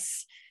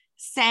chorus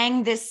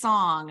sang this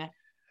song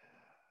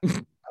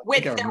with I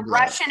the remember that.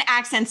 Russian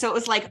accent. So it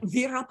was like,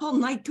 we're up all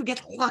night to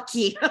get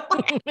lucky.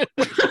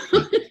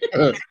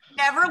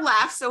 Never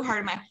laughed so hard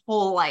in my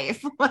whole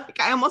life. Like,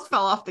 I almost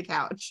fell off the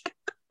couch.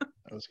 That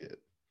was good.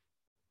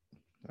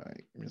 All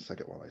right, give me a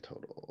second while I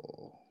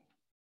total.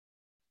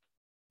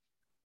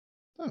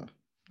 Oh,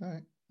 all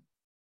right.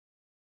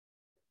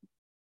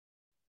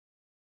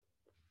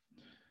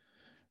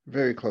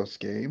 Very close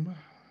game,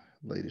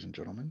 ladies and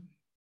gentlemen,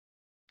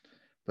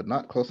 but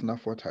not close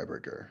enough for a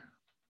tiebreaker.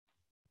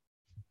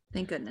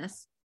 Thank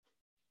goodness.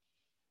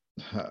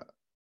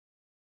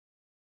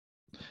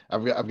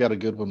 I've got a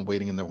good one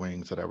waiting in the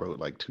wings that I wrote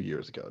like 2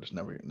 years ago. Just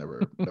never had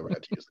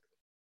to use it.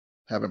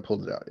 Haven't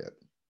pulled it out yet.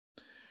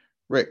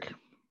 Rick,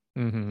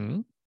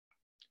 Mm-hmm.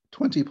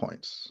 20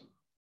 points.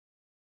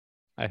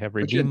 I have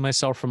Which redeemed is-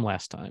 myself from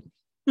last time.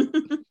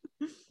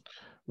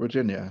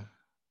 Virginia,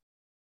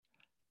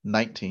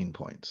 19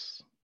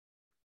 points.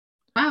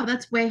 Wow,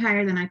 that's way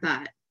higher than I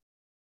thought.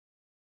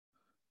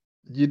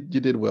 You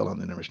did well on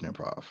the intermission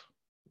improv.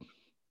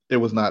 It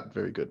was not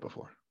very good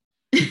before.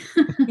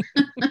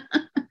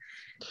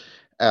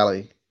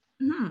 Allie,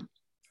 Mhm.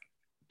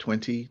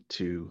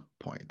 22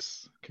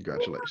 points.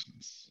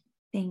 Congratulations.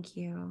 Thank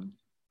you.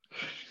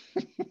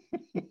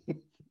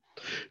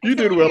 You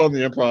did well on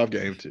the improv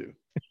game too.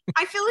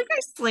 I feel like I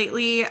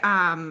slightly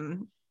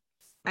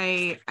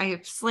I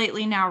have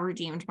slightly now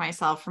redeemed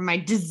myself from my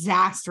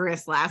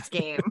disastrous last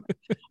game,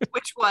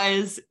 which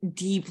was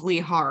deeply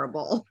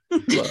horrible.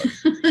 Look,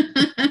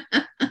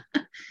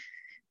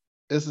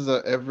 this is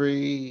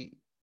every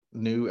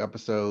new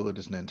episode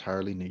is an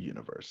entirely new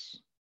universe.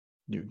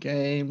 New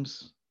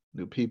games,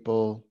 new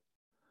people.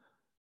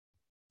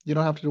 You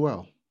don't have to do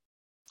well.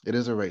 It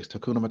is a race.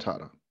 Hakuna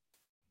Matata.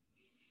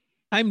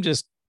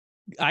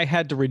 I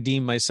had to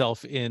redeem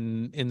myself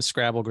in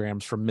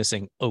Scrabblegrams from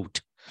missing oat.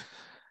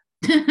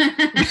 Wow.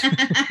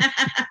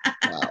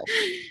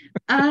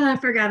 I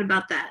forgot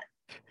about that.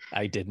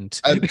 I didn't.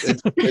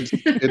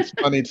 It's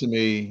funny to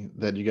me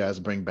that you guys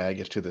bring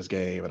baggage to this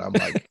game, and I'm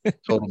like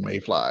total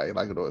mayfly.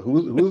 Like,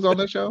 who's on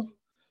that show?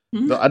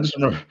 No, I just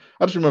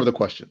remember the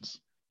questions,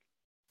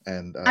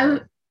 and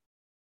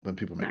when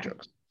people make Sorry.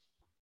 jokes.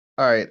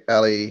 All right,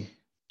 Allie,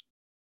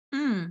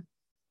 Mm.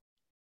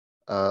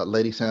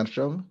 Lady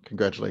Sandstrom,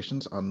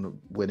 congratulations on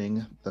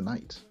winning the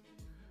night.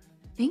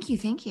 Thank you.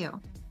 Thank you.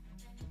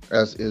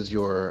 As is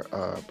your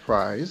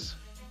prize.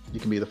 You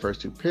can be the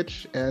first to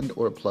pitch and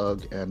or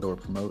plug and or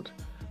promote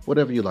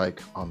whatever you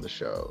like on the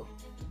show.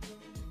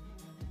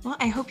 Well,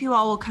 I hope you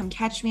all will come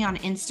catch me on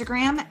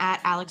Instagram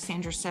at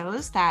Alexandra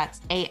Sews. That's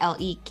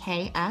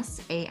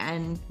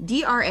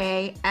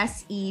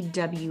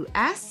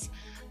ALEKSANDRASEWS.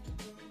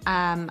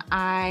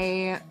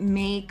 I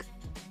make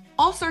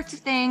all sorts of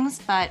things,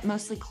 but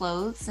mostly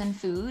clothes and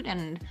food,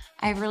 and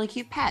I have really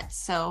cute pets.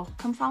 So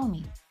come follow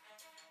me.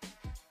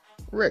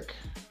 Rick,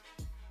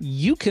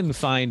 You can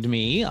find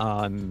me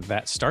on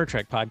that Star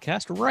Trek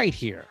podcast right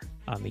here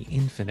on the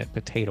Infinite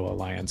Potato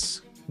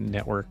Alliance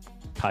network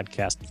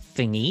podcast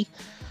thingy.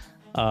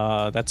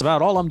 That's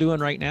about all I'm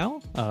doing right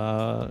now.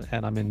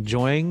 And I'm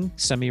enjoying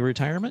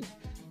semi-retirement.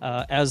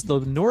 As the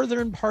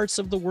northern parts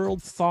of the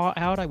world thaw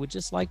out, I would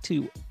just like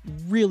to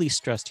really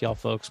stress to y'all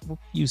folks,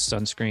 use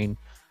sunscreen.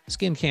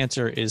 Skin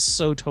cancer is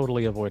so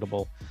totally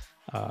avoidable.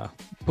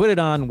 Put it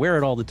on, wear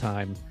it all the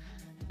time.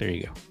 There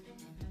you go.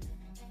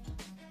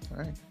 all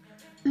right.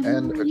 The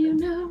And- more you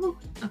know.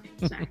 Okay,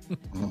 sorry.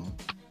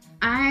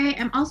 I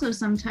am also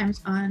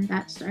sometimes on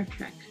that Star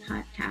Trek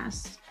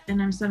podcast,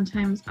 and I'm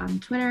sometimes on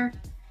Twitter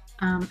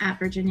at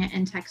Virginia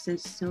in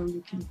Texas, so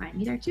you can find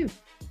me there too.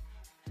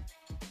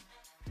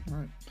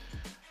 All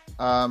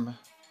right.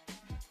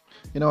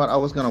 You know what? I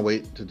was gonna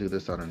wait to do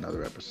this on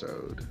another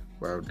episode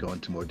where I would go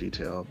into more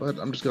detail, but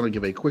I'm just gonna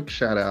give a quick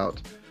shout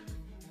out.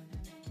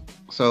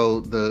 So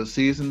the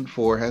season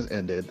 4 has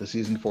ended. The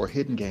season 4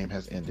 hidden game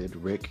has ended.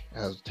 Rick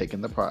has taken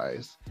the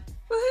prize,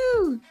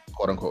 Woohoo!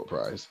 quote unquote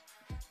prize,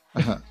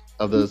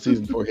 of the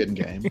season 4 hidden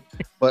game.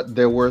 But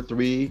there were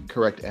 3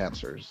 correct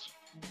answers.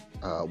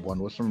 One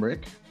was from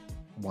Rick,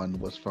 one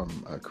was from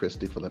Chris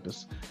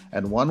DeFilippis,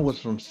 and one was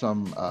from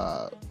some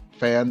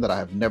fan that I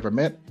have never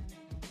met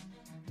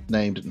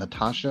named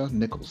Natasha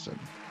Nicholson.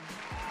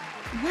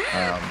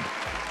 Wow.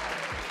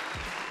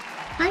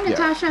 Hi, Yeah.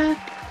 Natasha.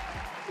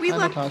 We Hi,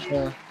 love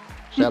Natasha.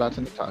 Shout out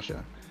to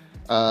Natasha.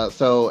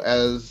 So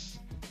as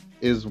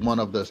is one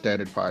of the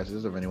standard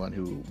prizes of anyone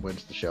who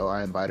wins the show,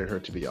 I invited her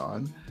to be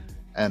on,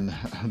 and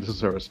this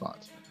is her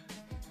response.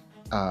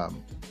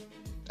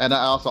 And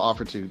I also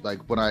offered to, like,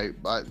 when I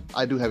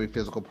do have a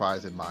physical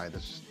prize in mind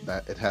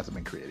that it hasn't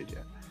been created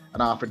yet,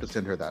 and I offered to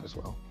send her that as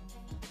well.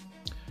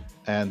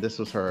 And this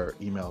was her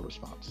email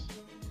response.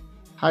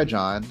 Hi,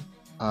 John.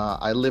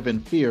 I live in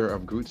fear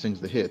of Groot Sings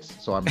the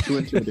Hits, so I'm too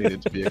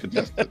intimidated to be a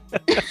contestant.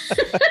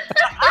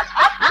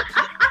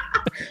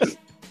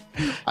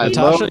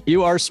 Natasha,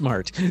 you are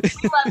smart. Love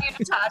you,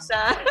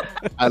 Natasha.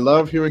 I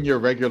love hearing your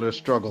regular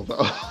struggle,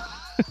 though.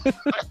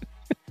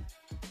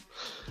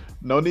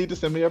 No need to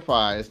send me a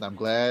prize, and I'm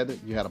glad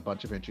you had a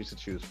bunch of entries to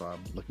choose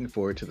from. Looking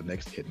forward to the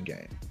next hidden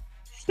game.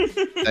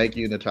 Thank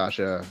you,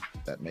 Natasha.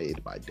 That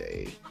made my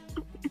day.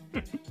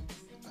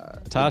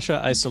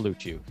 Natasha, I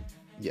salute you.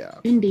 Yeah.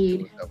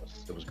 Indeed.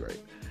 It was great.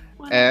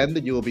 Wonderful.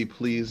 And you will be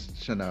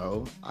pleased to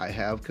know I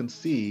have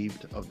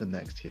conceived of the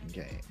next hidden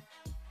game.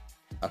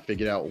 I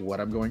figured out what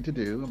I'm going to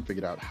do. I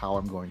figured out how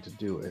I'm going to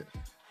do it.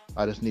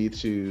 I just need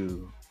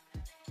to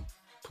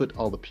put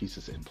all the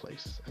pieces in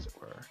place, as it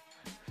were.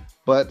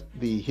 But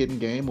the hidden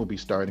game will be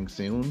starting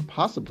soon,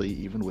 possibly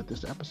even with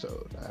this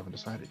episode. I haven't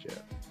decided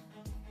yet.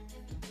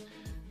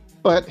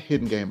 But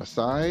hidden game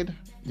aside,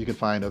 you can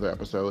find other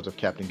episodes of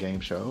Captain Game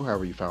Show,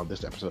 however you found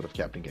this episode of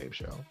Captain Game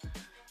Show.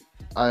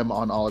 I'm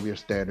on all of your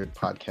standard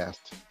podcast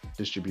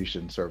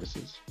distribution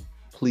services.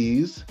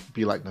 Please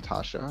be like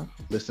Natasha.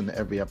 Listen to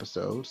every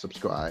episode,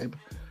 subscribe,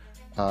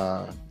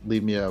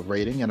 leave me a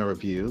rating and a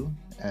review.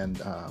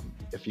 And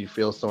if you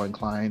feel so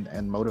inclined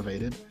and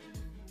motivated,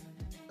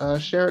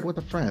 share it with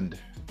a friend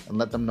and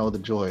let them know the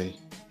joy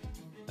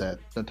that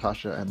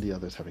Natasha and the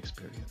others have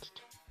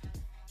experienced.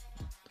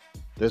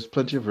 There's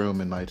plenty of room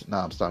in my.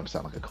 I'm starting to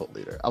sound like a cult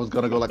leader. I was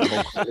gonna go like a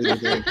whole cult leader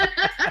thing.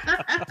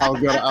 I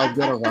was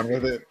gonna run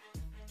with it.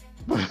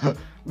 I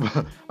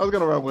was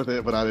gonna run with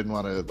it, but I didn't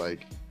want to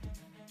like.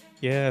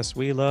 Yes,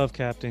 we love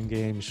Captain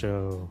Game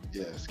Show.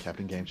 Yes,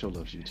 Captain Game Show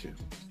loves you too.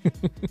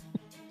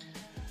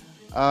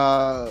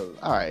 All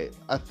right,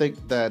 I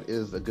think that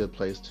is a good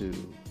place to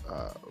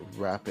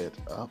wrap it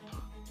up.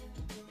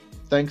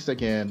 Thanks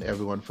again,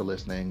 everyone, for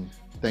listening.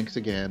 Thanks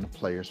again,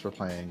 players, for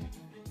playing,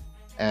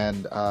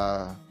 and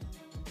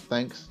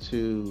thanks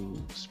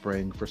to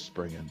Spring for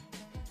springing.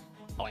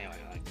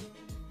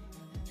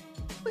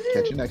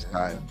 Catch you next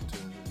time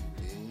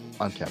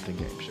on Captain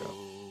Game Show.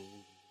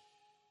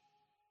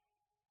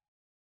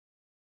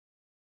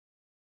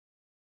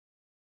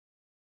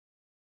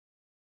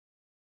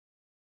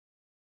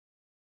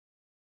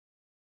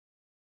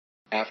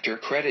 After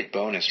credit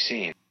bonus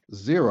scene.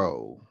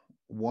 0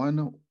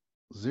 1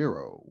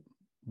 0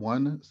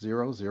 1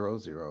 0 0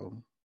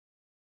 0.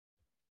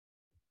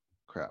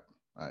 Crap.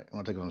 All right, I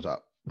want to take it on the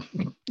top.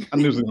 I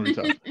knew it was going to be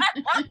tough.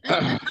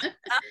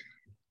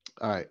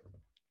 All right.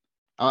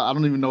 I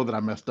don't even know that I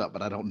messed up,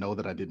 but I don't know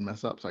that I didn't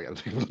mess up, so I got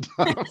to take it on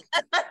the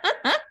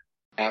top.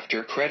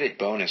 After credit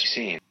bonus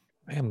scene.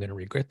 I am going to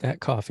regret that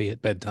coffee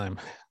at bedtime.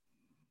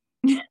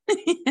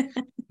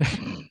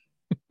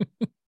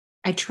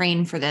 I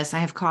train for this. I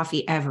have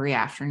coffee every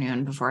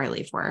afternoon before I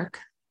leave work.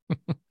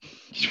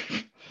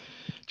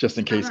 Just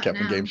in case about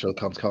Captain now? Game Show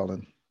comes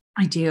calling.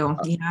 I do.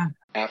 Yeah.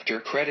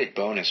 After credit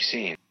bonus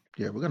scene.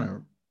 Yeah, we're going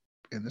to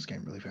end this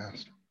game really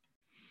fast.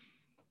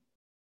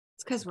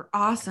 It's because we're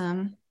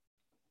awesome.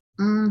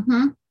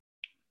 Mm-hmm.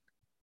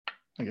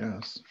 I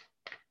guess.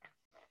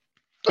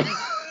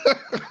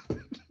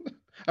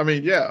 I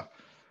mean, yeah.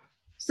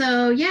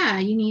 So yeah,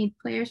 you need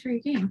players for your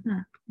game,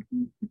 huh?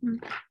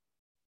 Mhm.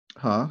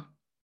 Huh?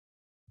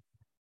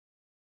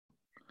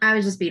 I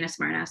was just being a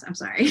smartass. I'm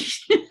sorry.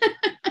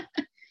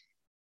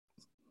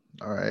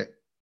 All right.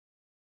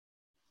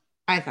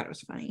 I thought it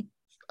was funny.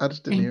 I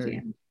just didn't Thank hear it.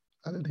 you.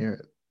 I didn't hear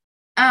it.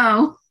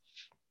 Oh.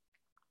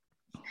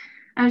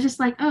 I was just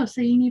like, oh,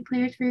 so you need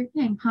players for your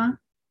game, huh?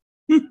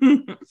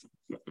 Do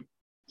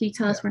you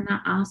tell us we're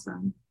not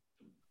awesome?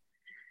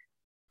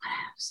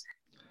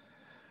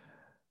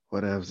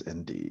 Whatevs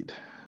indeed.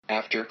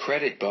 After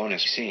credit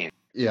bonus scene.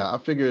 Yeah, I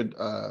figured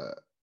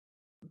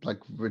like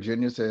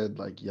Virginia said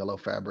like yellow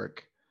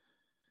fabric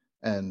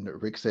and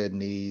Rick said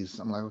knees.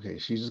 I'm like, okay,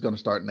 she's just gonna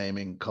start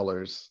naming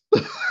colors.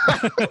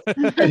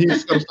 And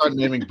he's gonna start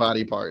naming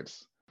body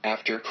parts.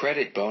 After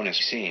credit bonus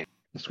scene.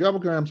 The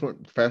Scrabblegrams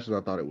went faster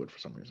than I thought it would for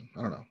some reason.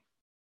 I don't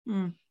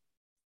know.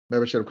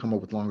 Maybe I should have come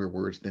up with longer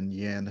words than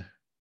yen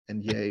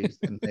and yays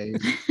and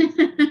nays. Yeah,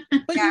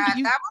 that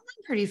one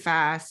went pretty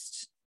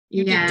fast.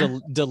 You Yeah.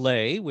 get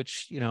delay,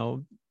 which,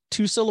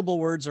 2-syllable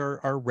words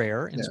are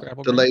rare in Yeah.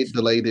 Scrabble.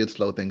 Delay did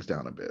slow things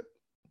down a bit.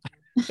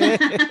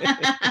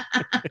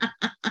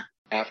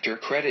 After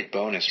credit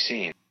bonus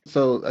scene.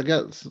 So I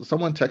got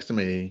someone texted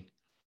me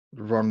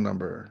the wrong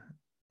number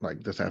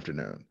like this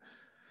afternoon.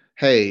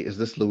 Hey, is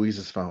this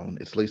Louise's phone?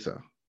 It's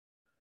Lisa.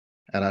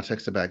 And I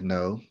texted back,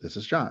 no, this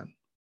is John.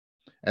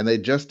 And they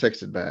just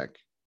texted back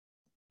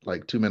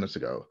like 2 minutes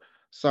ago.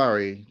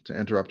 Sorry to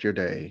interrupt your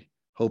day.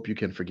 Hope you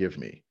can forgive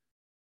me.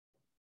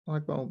 I'm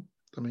like, well,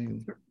 I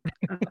mean,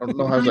 I don't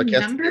know how Wrong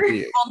sarcastic number? it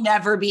is. I'll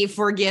never be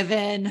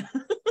forgiven.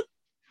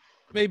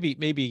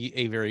 Maybe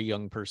a very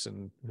young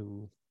person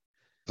who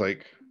It's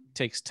like,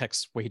 takes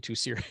texts way too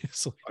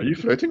seriously. are you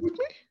flirting with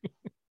me?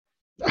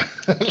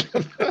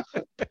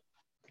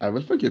 I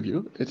will forgive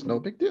you. It's no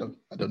big deal.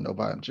 I don't know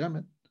why I'm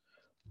German.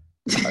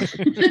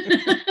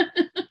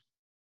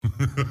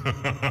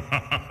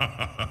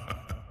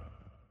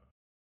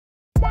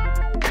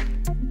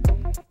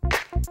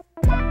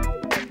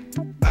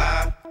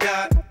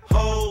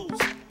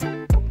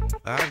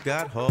 I've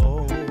got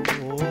holes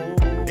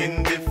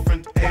in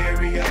different areas.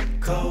 area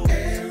code.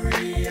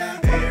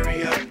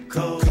 Area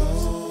code.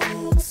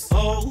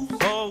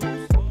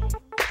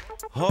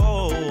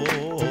 Ho.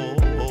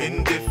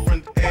 In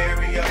different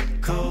area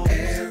code.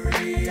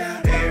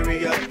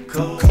 Area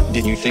code.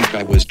 Did you think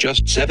I was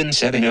just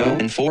 770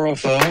 and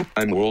 404?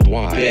 I'm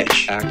worldwide.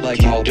 Bitch, act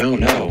like y'all don't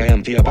know. I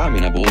am the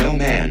abominable no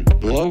man.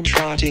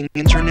 Globe-trotting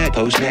internet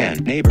postman.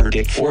 Neighbor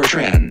Dick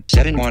Fortran.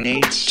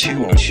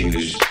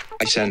 718-202s.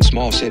 I send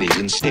small cities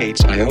and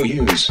states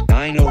IOUs.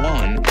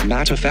 901,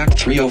 matter of fact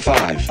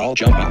 305. I'll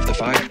jump off the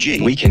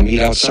 5G. We can meet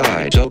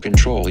outside. So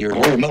control your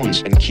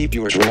hormones and keep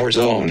your drawers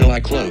on till I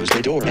close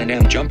the door and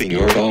am jumping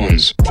your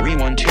bones.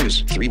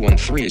 312s,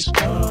 313s.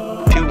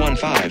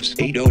 215s,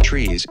 80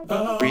 trees.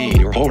 Read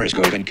your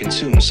horoscope and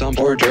consume some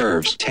hors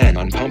d'oeuvres. 10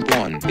 on pump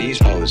 1. These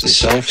hoes is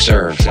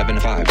self-serve.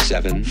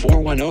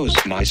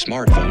 757-410s. My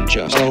smartphone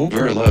just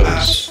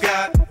overloads. I've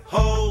got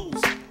hoes.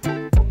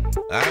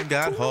 I've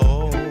got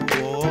hoes.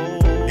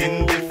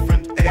 In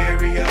different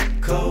area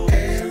codes.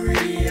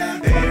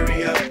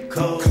 Area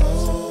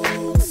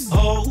codes. Hoes.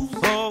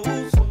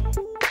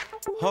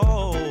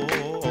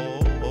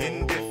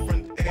 In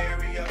different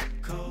area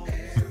codes.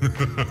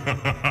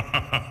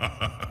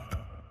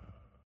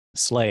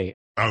 Slay.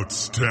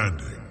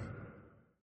 Outstanding.